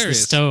cracks the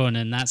hilarious. stone,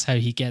 and that's how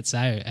he gets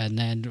out. And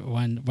then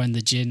when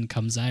the djinn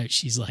comes out,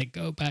 she's like,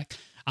 "Go back."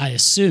 I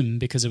assume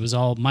because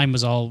mine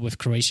was all with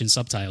Croatian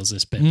subtitles.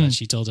 This bit, but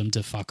she told him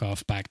to fuck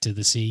off back to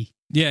the sea,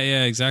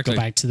 Yeah, exactly.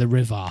 go back to the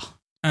river.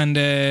 And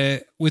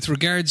with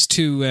regards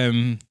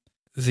to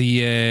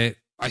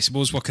I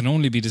suppose what can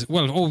only be there's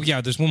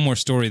one more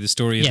story. The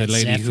story of Yeah, the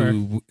lady Zephyr.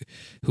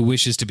 who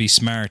wishes to be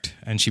smart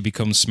and she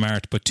becomes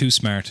smart, but too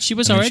smart. She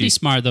was And then already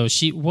smart though.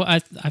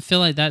 I feel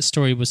like that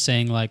story was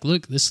saying like,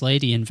 look, this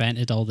lady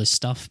invented all this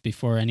stuff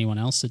before anyone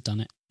else had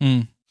done it.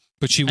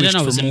 But she I wished don't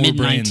know. It was for the more mid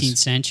 19th brains.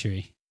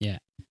 century. Yeah,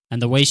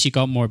 and the way she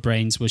got more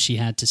brains was she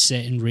had to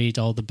sit and read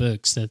all the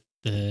books that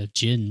the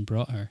djinn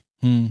brought her.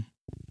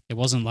 It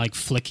wasn't like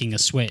flicking a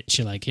switch.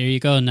 You're like, here you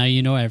go, now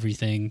you know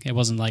everything. It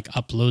wasn't like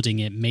uploading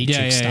it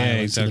Matrix style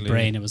into exactly, the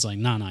brain. It was like,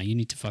 no, you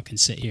need to fucking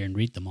sit here and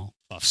read them all.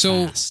 But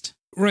So- fast.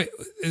 Right.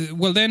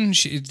 Well, then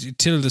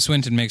Tilda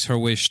Swinton makes her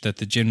wish that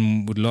the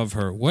djinn would love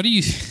her. What do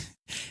you?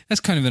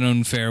 That's kind of an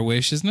unfair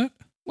wish, isn't it?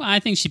 Well, I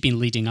think she'd been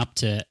leading up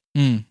to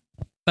it.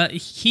 But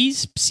he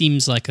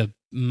seems like a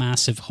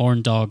massive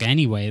horn dog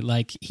anyway.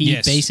 Like he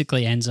Yes.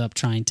 basically ends up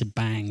trying to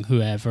bang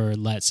whoever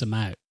lets him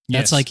out.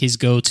 That's Yes. like his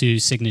go-to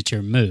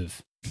signature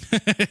move,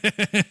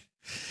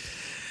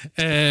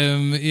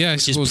 I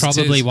which is suppose it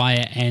probably is. why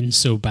it ends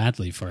so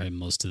badly for him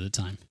most of the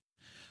time.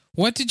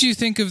 What did you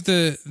think of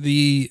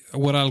the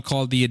what I'll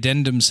call the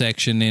addendum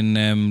section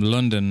in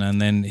London,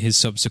 and then his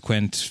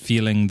subsequent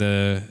feeling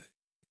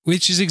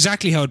which is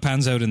exactly how it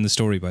pans out in the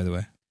story, by the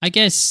way. I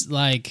guess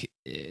like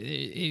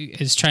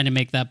it's trying to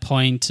make that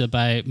point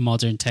about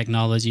modern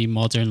technology,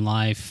 modern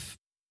life,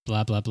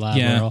 blah blah blah.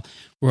 Yeah.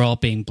 We're all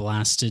being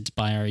blasted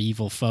by our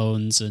evil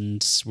phones,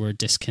 and we're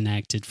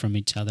disconnected from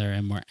each other,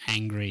 and we're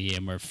angry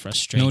and we're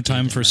frustrated. No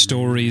time for and-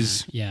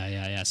 stories.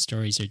 Yeah.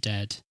 Stories are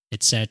dead,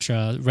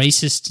 etc.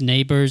 Racist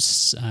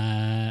neighbors.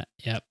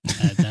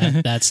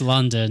 That's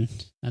London.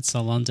 That's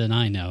the London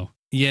I know.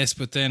 Yes,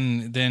 but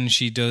then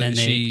she does.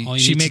 Then all you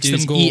she need to makes do them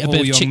is go, eat a "Oh,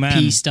 bit of young chickpea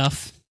man."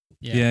 stuff.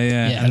 Yeah.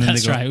 Yeah, And then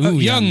that's they go, right. "Oh, Ooh,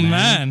 young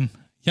man.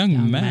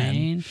 Young man.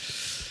 man.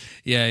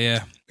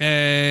 Yeah.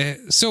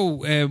 So,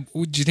 do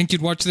you think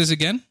you'd watch this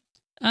again?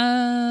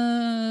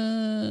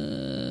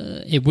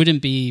 It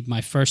wouldn't be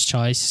my first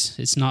choice.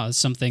 It's not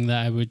something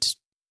that I would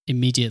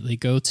immediately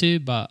go to,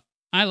 but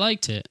I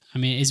liked it. I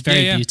mean, it's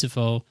very Yeah.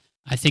 beautiful.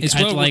 I think It's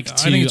I'd well- like I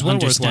to think it's well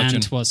worth understand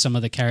watching. what some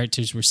of the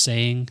characters were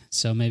saying.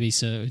 So maybe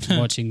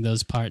watching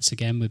those parts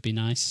again would be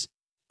nice.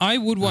 I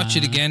would watch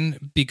it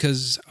again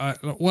because, I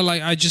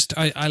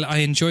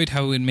enjoyed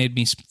how it made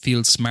me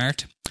feel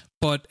smart.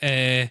 But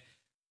a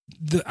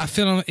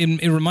film,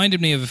 it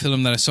reminded me of a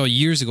film that I saw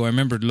years ago. I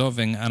remembered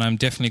loving, and I'm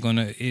definitely going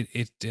to.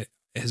 It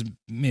has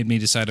made me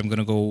decide I'm going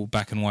to go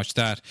back and watch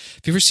that.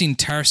 Have you ever seen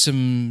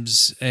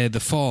Tarsim's The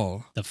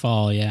Fall? The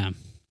Fall, yeah.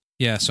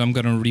 Yeah, so I'm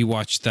going to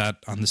rewatch that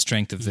on the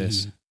strength of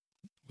this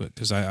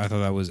because I thought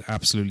that was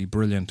absolutely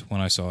brilliant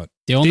when I saw it.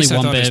 The only This I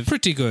one thought bit is of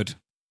pretty good.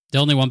 The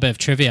only one bit of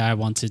trivia I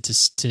wanted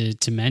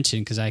to mention,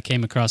 because I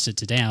came across it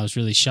today, I was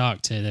really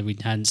shocked that we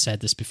hadn't said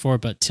this before,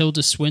 but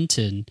Tilda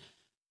Swinton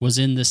was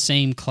in the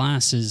same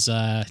class as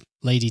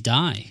Lady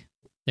Di.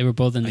 They were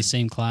both in the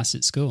same class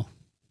at school.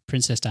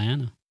 Princess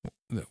Diana.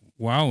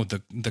 Wow,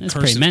 the That's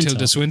curse pretty of mental.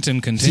 Tilda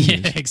Swinton continues.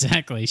 Yeah,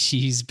 exactly.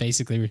 She's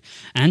basically,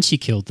 and she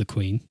killed the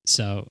queen,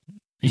 so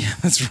Yeah,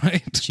 that's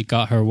right. she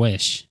got her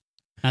wish.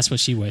 That's what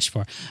she wished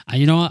for.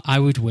 You know what? I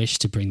would wish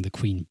to bring the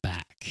queen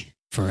back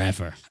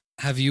forever.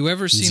 Have you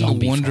ever seen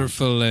Zombie the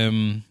wonderful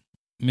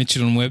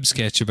Mitchell and Webb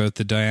sketch about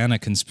the Diana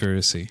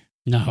conspiracy?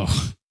 No.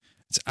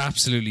 It's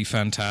absolutely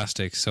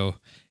fantastic. So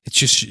it's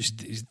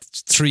just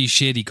three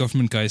shady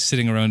government guys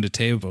sitting around a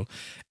table.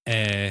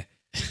 And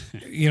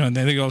then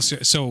they all say,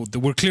 so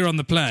we're clear on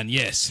the plan.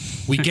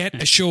 Yes, we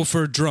get a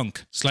chauffeur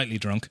drunk, slightly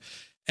drunk.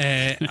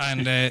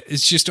 And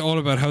it's just all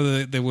about how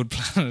they would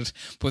plan it.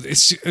 But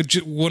it's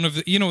just one of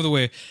the, the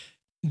way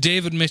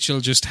David Mitchell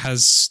just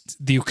has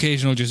the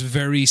occasional, just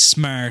very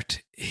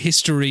smart,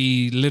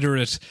 history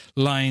literate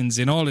lines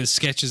in all his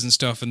sketches and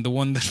stuff. And the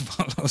one that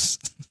follows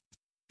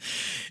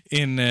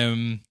in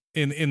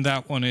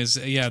that one is,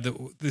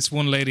 this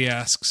one lady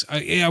asks,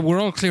 we're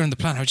all clear on the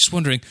plan. I was just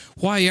wondering,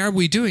 why are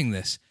we doing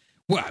this?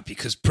 Well,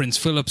 because Prince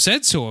Philip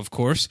said so, of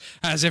course.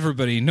 As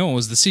everybody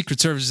knows, the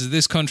secret services of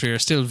this country are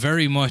still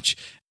very much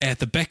at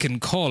the beck and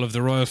call of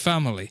the royal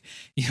family.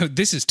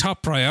 This is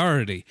top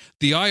priority.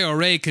 The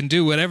IRA can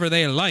do whatever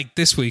they like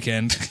this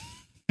weekend.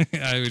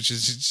 Which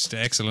is just an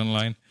excellent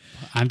line.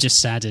 I'm just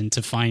saddened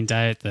to find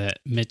out that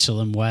Mitchell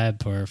and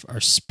Webb are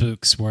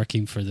spooks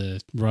working for the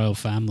royal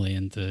family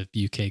and the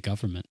UK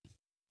government.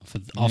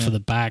 Off of the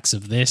backs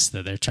of this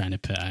that they're trying to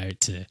put out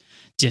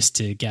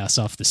to get us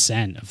off the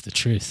scent of the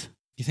truth.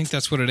 You think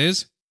that's what it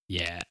is?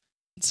 Yeah.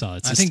 So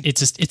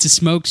it's a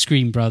smoke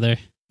screen, brother.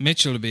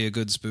 Mitchell would be a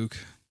good spook.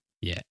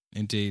 Yeah.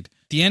 Indeed.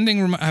 The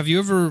ending, have you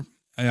ever,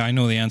 I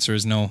know the answer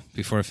is no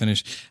before I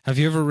finish. Have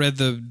you ever read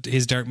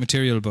his Dark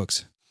Material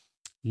books?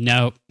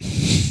 No.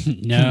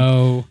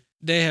 No.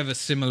 They have a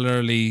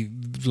similarly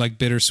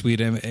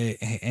bittersweet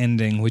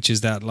ending, which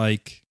is that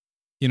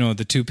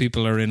the two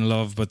people are in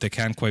love, but they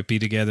can't quite be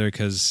together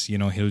because,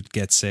 he'll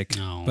get sick.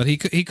 No. But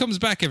he comes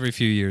back every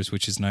few years,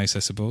 which is nice, I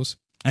suppose.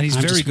 And he's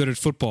very good at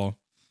football.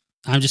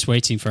 I'm just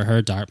waiting for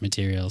her Dark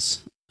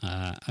Materials.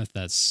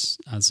 That's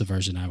the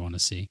version I want to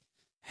see.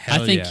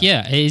 I think,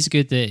 it is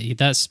good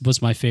that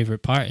was my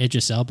favorite part.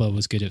 Idris Elba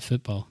was good at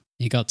football.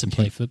 He got to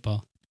play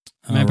football.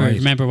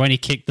 Remember when he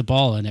kicked the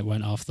ball and it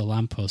went off the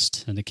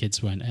lamppost and the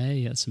kids went,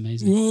 hey, that's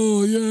amazing.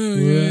 Whoa,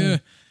 yeah.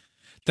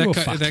 You're a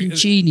fucking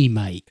genie,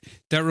 mate.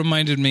 That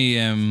reminded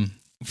me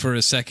for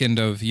a second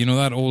of,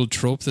 that old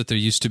trope that there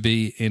used to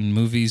be in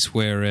movies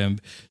where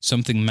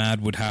something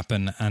mad would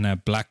happen and a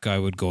black guy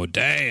would go,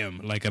 damn,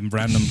 like a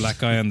random black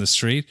guy on the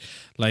street.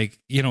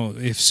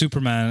 If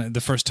Superman,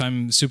 the first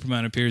time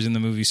Superman appears in the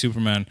movie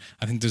Superman,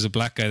 I think there's a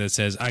black guy that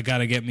says, I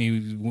gotta get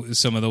me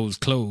some of those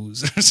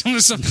clothes.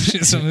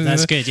 something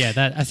that's good,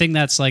 yeah. I think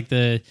that's like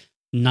the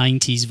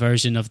 90s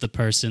version of the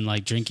person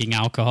drinking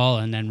alcohol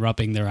and then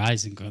rubbing their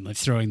eyes and going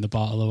throwing the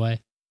bottle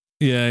away.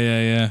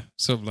 Yeah.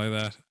 Something like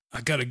that. I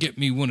gotta get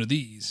me one of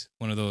these.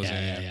 One of those.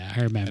 Yeah.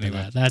 I remember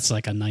that. That's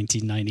like a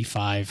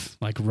 1995,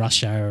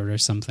 Rush Hour or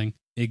something.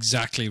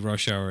 Exactly,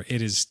 Rush Hour.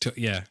 It is,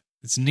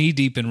 it's knee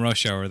deep in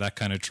Rush Hour, that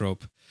kind of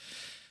trope.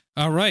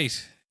 All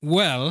right.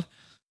 Well,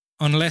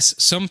 unless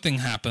something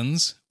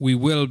happens, we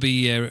will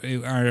be,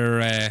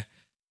 our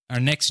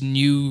next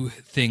new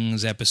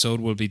things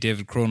episode will be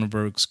David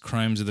Cronenberg's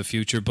Crimes of the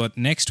Future. But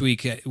next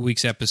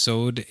week's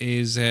episode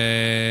is,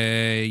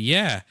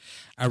 a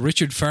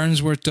Richard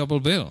Farnsworth double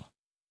bill.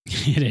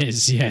 It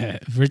is, yeah.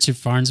 Richard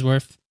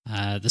Farnsworth,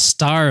 the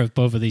star of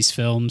both of these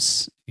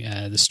films,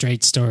 The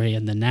Straight Story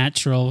and The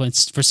Natural.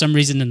 It's for some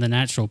reason in The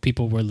Natural,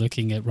 people were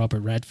looking at Robert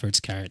Redford's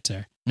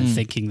character and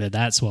thinking that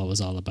that's what it was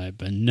all about.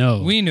 But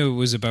no. We knew it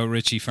was about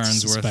Richie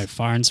Farnsworth. It's about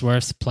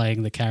Farnsworth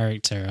playing the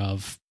character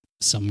of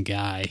some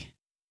guy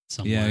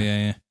somewhere.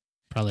 Yeah.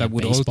 Probably a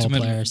baseball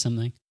player or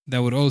something.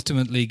 That would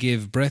ultimately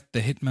give Bret the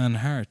Hitman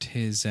Hart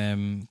his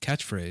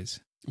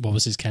catchphrase. What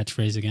was his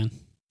catchphrase again?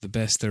 The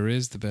best there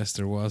is, the best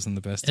there was, and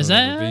the best there'll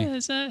ever be.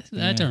 Is that?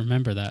 Yeah. I don't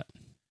remember that.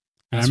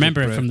 I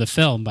remember it from the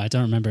film, but I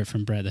don't remember it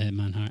from Bret the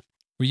Hitman Hart.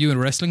 Were you a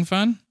wrestling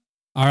fan?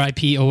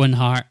 R.I.P. Owen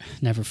Hart,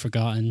 never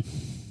forgotten.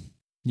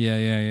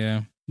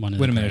 Yeah. Wait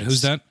a minute,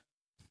 who's that?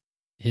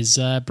 His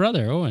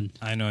brother, Owen.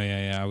 I know,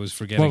 yeah. I was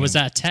forgetting. What was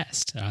that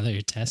test? I thought you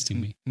were testing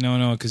me.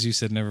 No, because you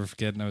said never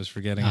forget, and I was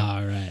forgetting.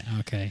 All right,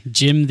 okay.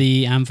 Jim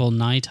the Anvil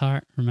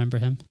Neidhart, remember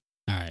him?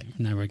 All right,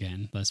 now we're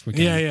getting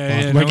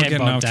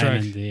bogged down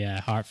in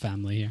the Hart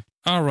family here.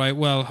 All right,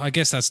 well, I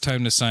guess that's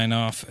time to sign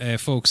off.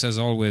 Folks, as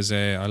always,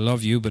 I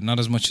love you, but not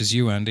as much as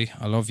you, Andy.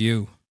 I love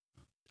you.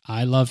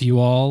 I love you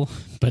all,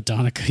 but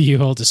Donica, you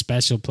hold a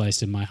special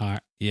place in my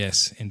heart.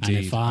 Yes, indeed.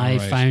 And if I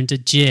found a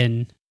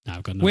gin... No,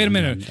 I've got no. Wait a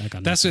minute.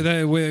 That's a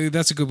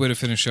good way to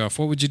finish off.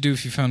 What would you do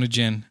if you found a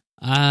gin?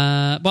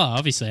 Well,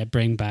 obviously, I'd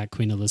bring back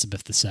Queen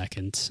Elizabeth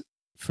II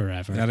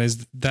forever. That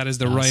is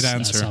the right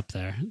answer. That's up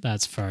there.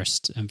 That's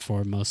first and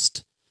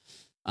foremost.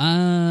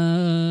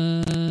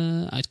 I'd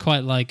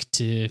quite like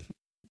to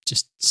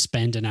just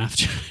spend an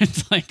afternoon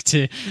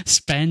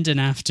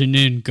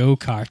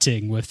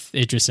go-karting with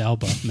Idris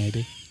Elba,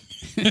 maybe.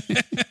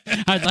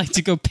 I'd like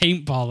to go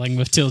paintballing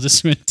with Tilda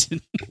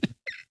Swinton.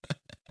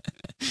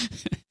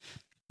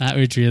 That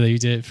would really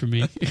do it for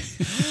me.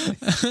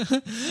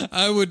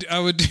 I would I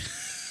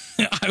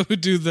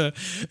would do the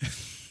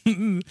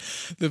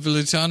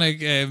platonic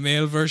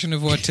male version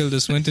of what Tilda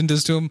Swinton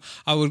does to him.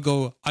 I would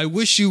go, I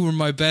wish you were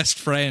my best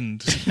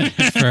friend.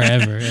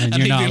 Forever. And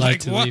you're he'd not be allowed like,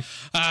 to what?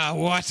 leave.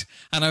 What?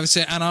 And I would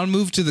say, and I'll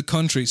move to the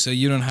country so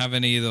you don't have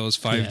any of those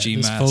 5G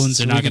those masts. phones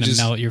So are we not can going to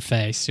just- melt your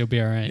face. You'll be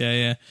all right.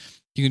 Yeah.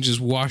 You can just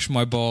wash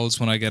my balls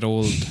when I get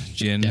old,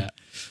 Jin. Yeah.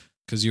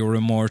 Because you're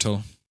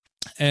immortal.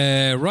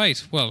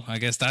 Right. Well, I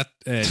guess that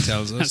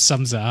tells That us.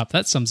 sums it up.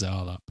 That sums it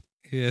all up.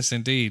 Yes,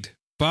 indeed.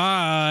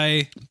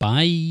 Bye.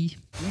 Bye.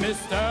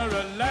 Mr.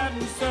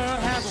 Aladdin, sir,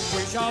 have a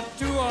wish or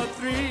 2 or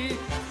 3.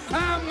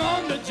 I'm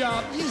on the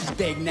job. You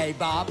big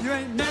nabob. You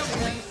ain't never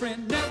had a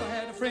friend, never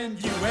had a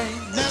friend. You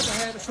ain't never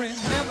had a friend,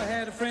 never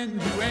had a friend.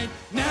 You ain't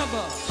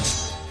never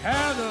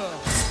had a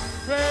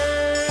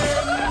friend.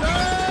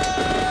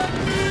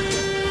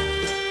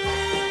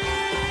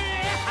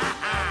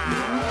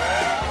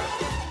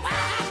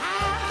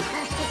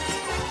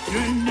 You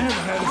ain't never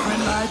had a friend.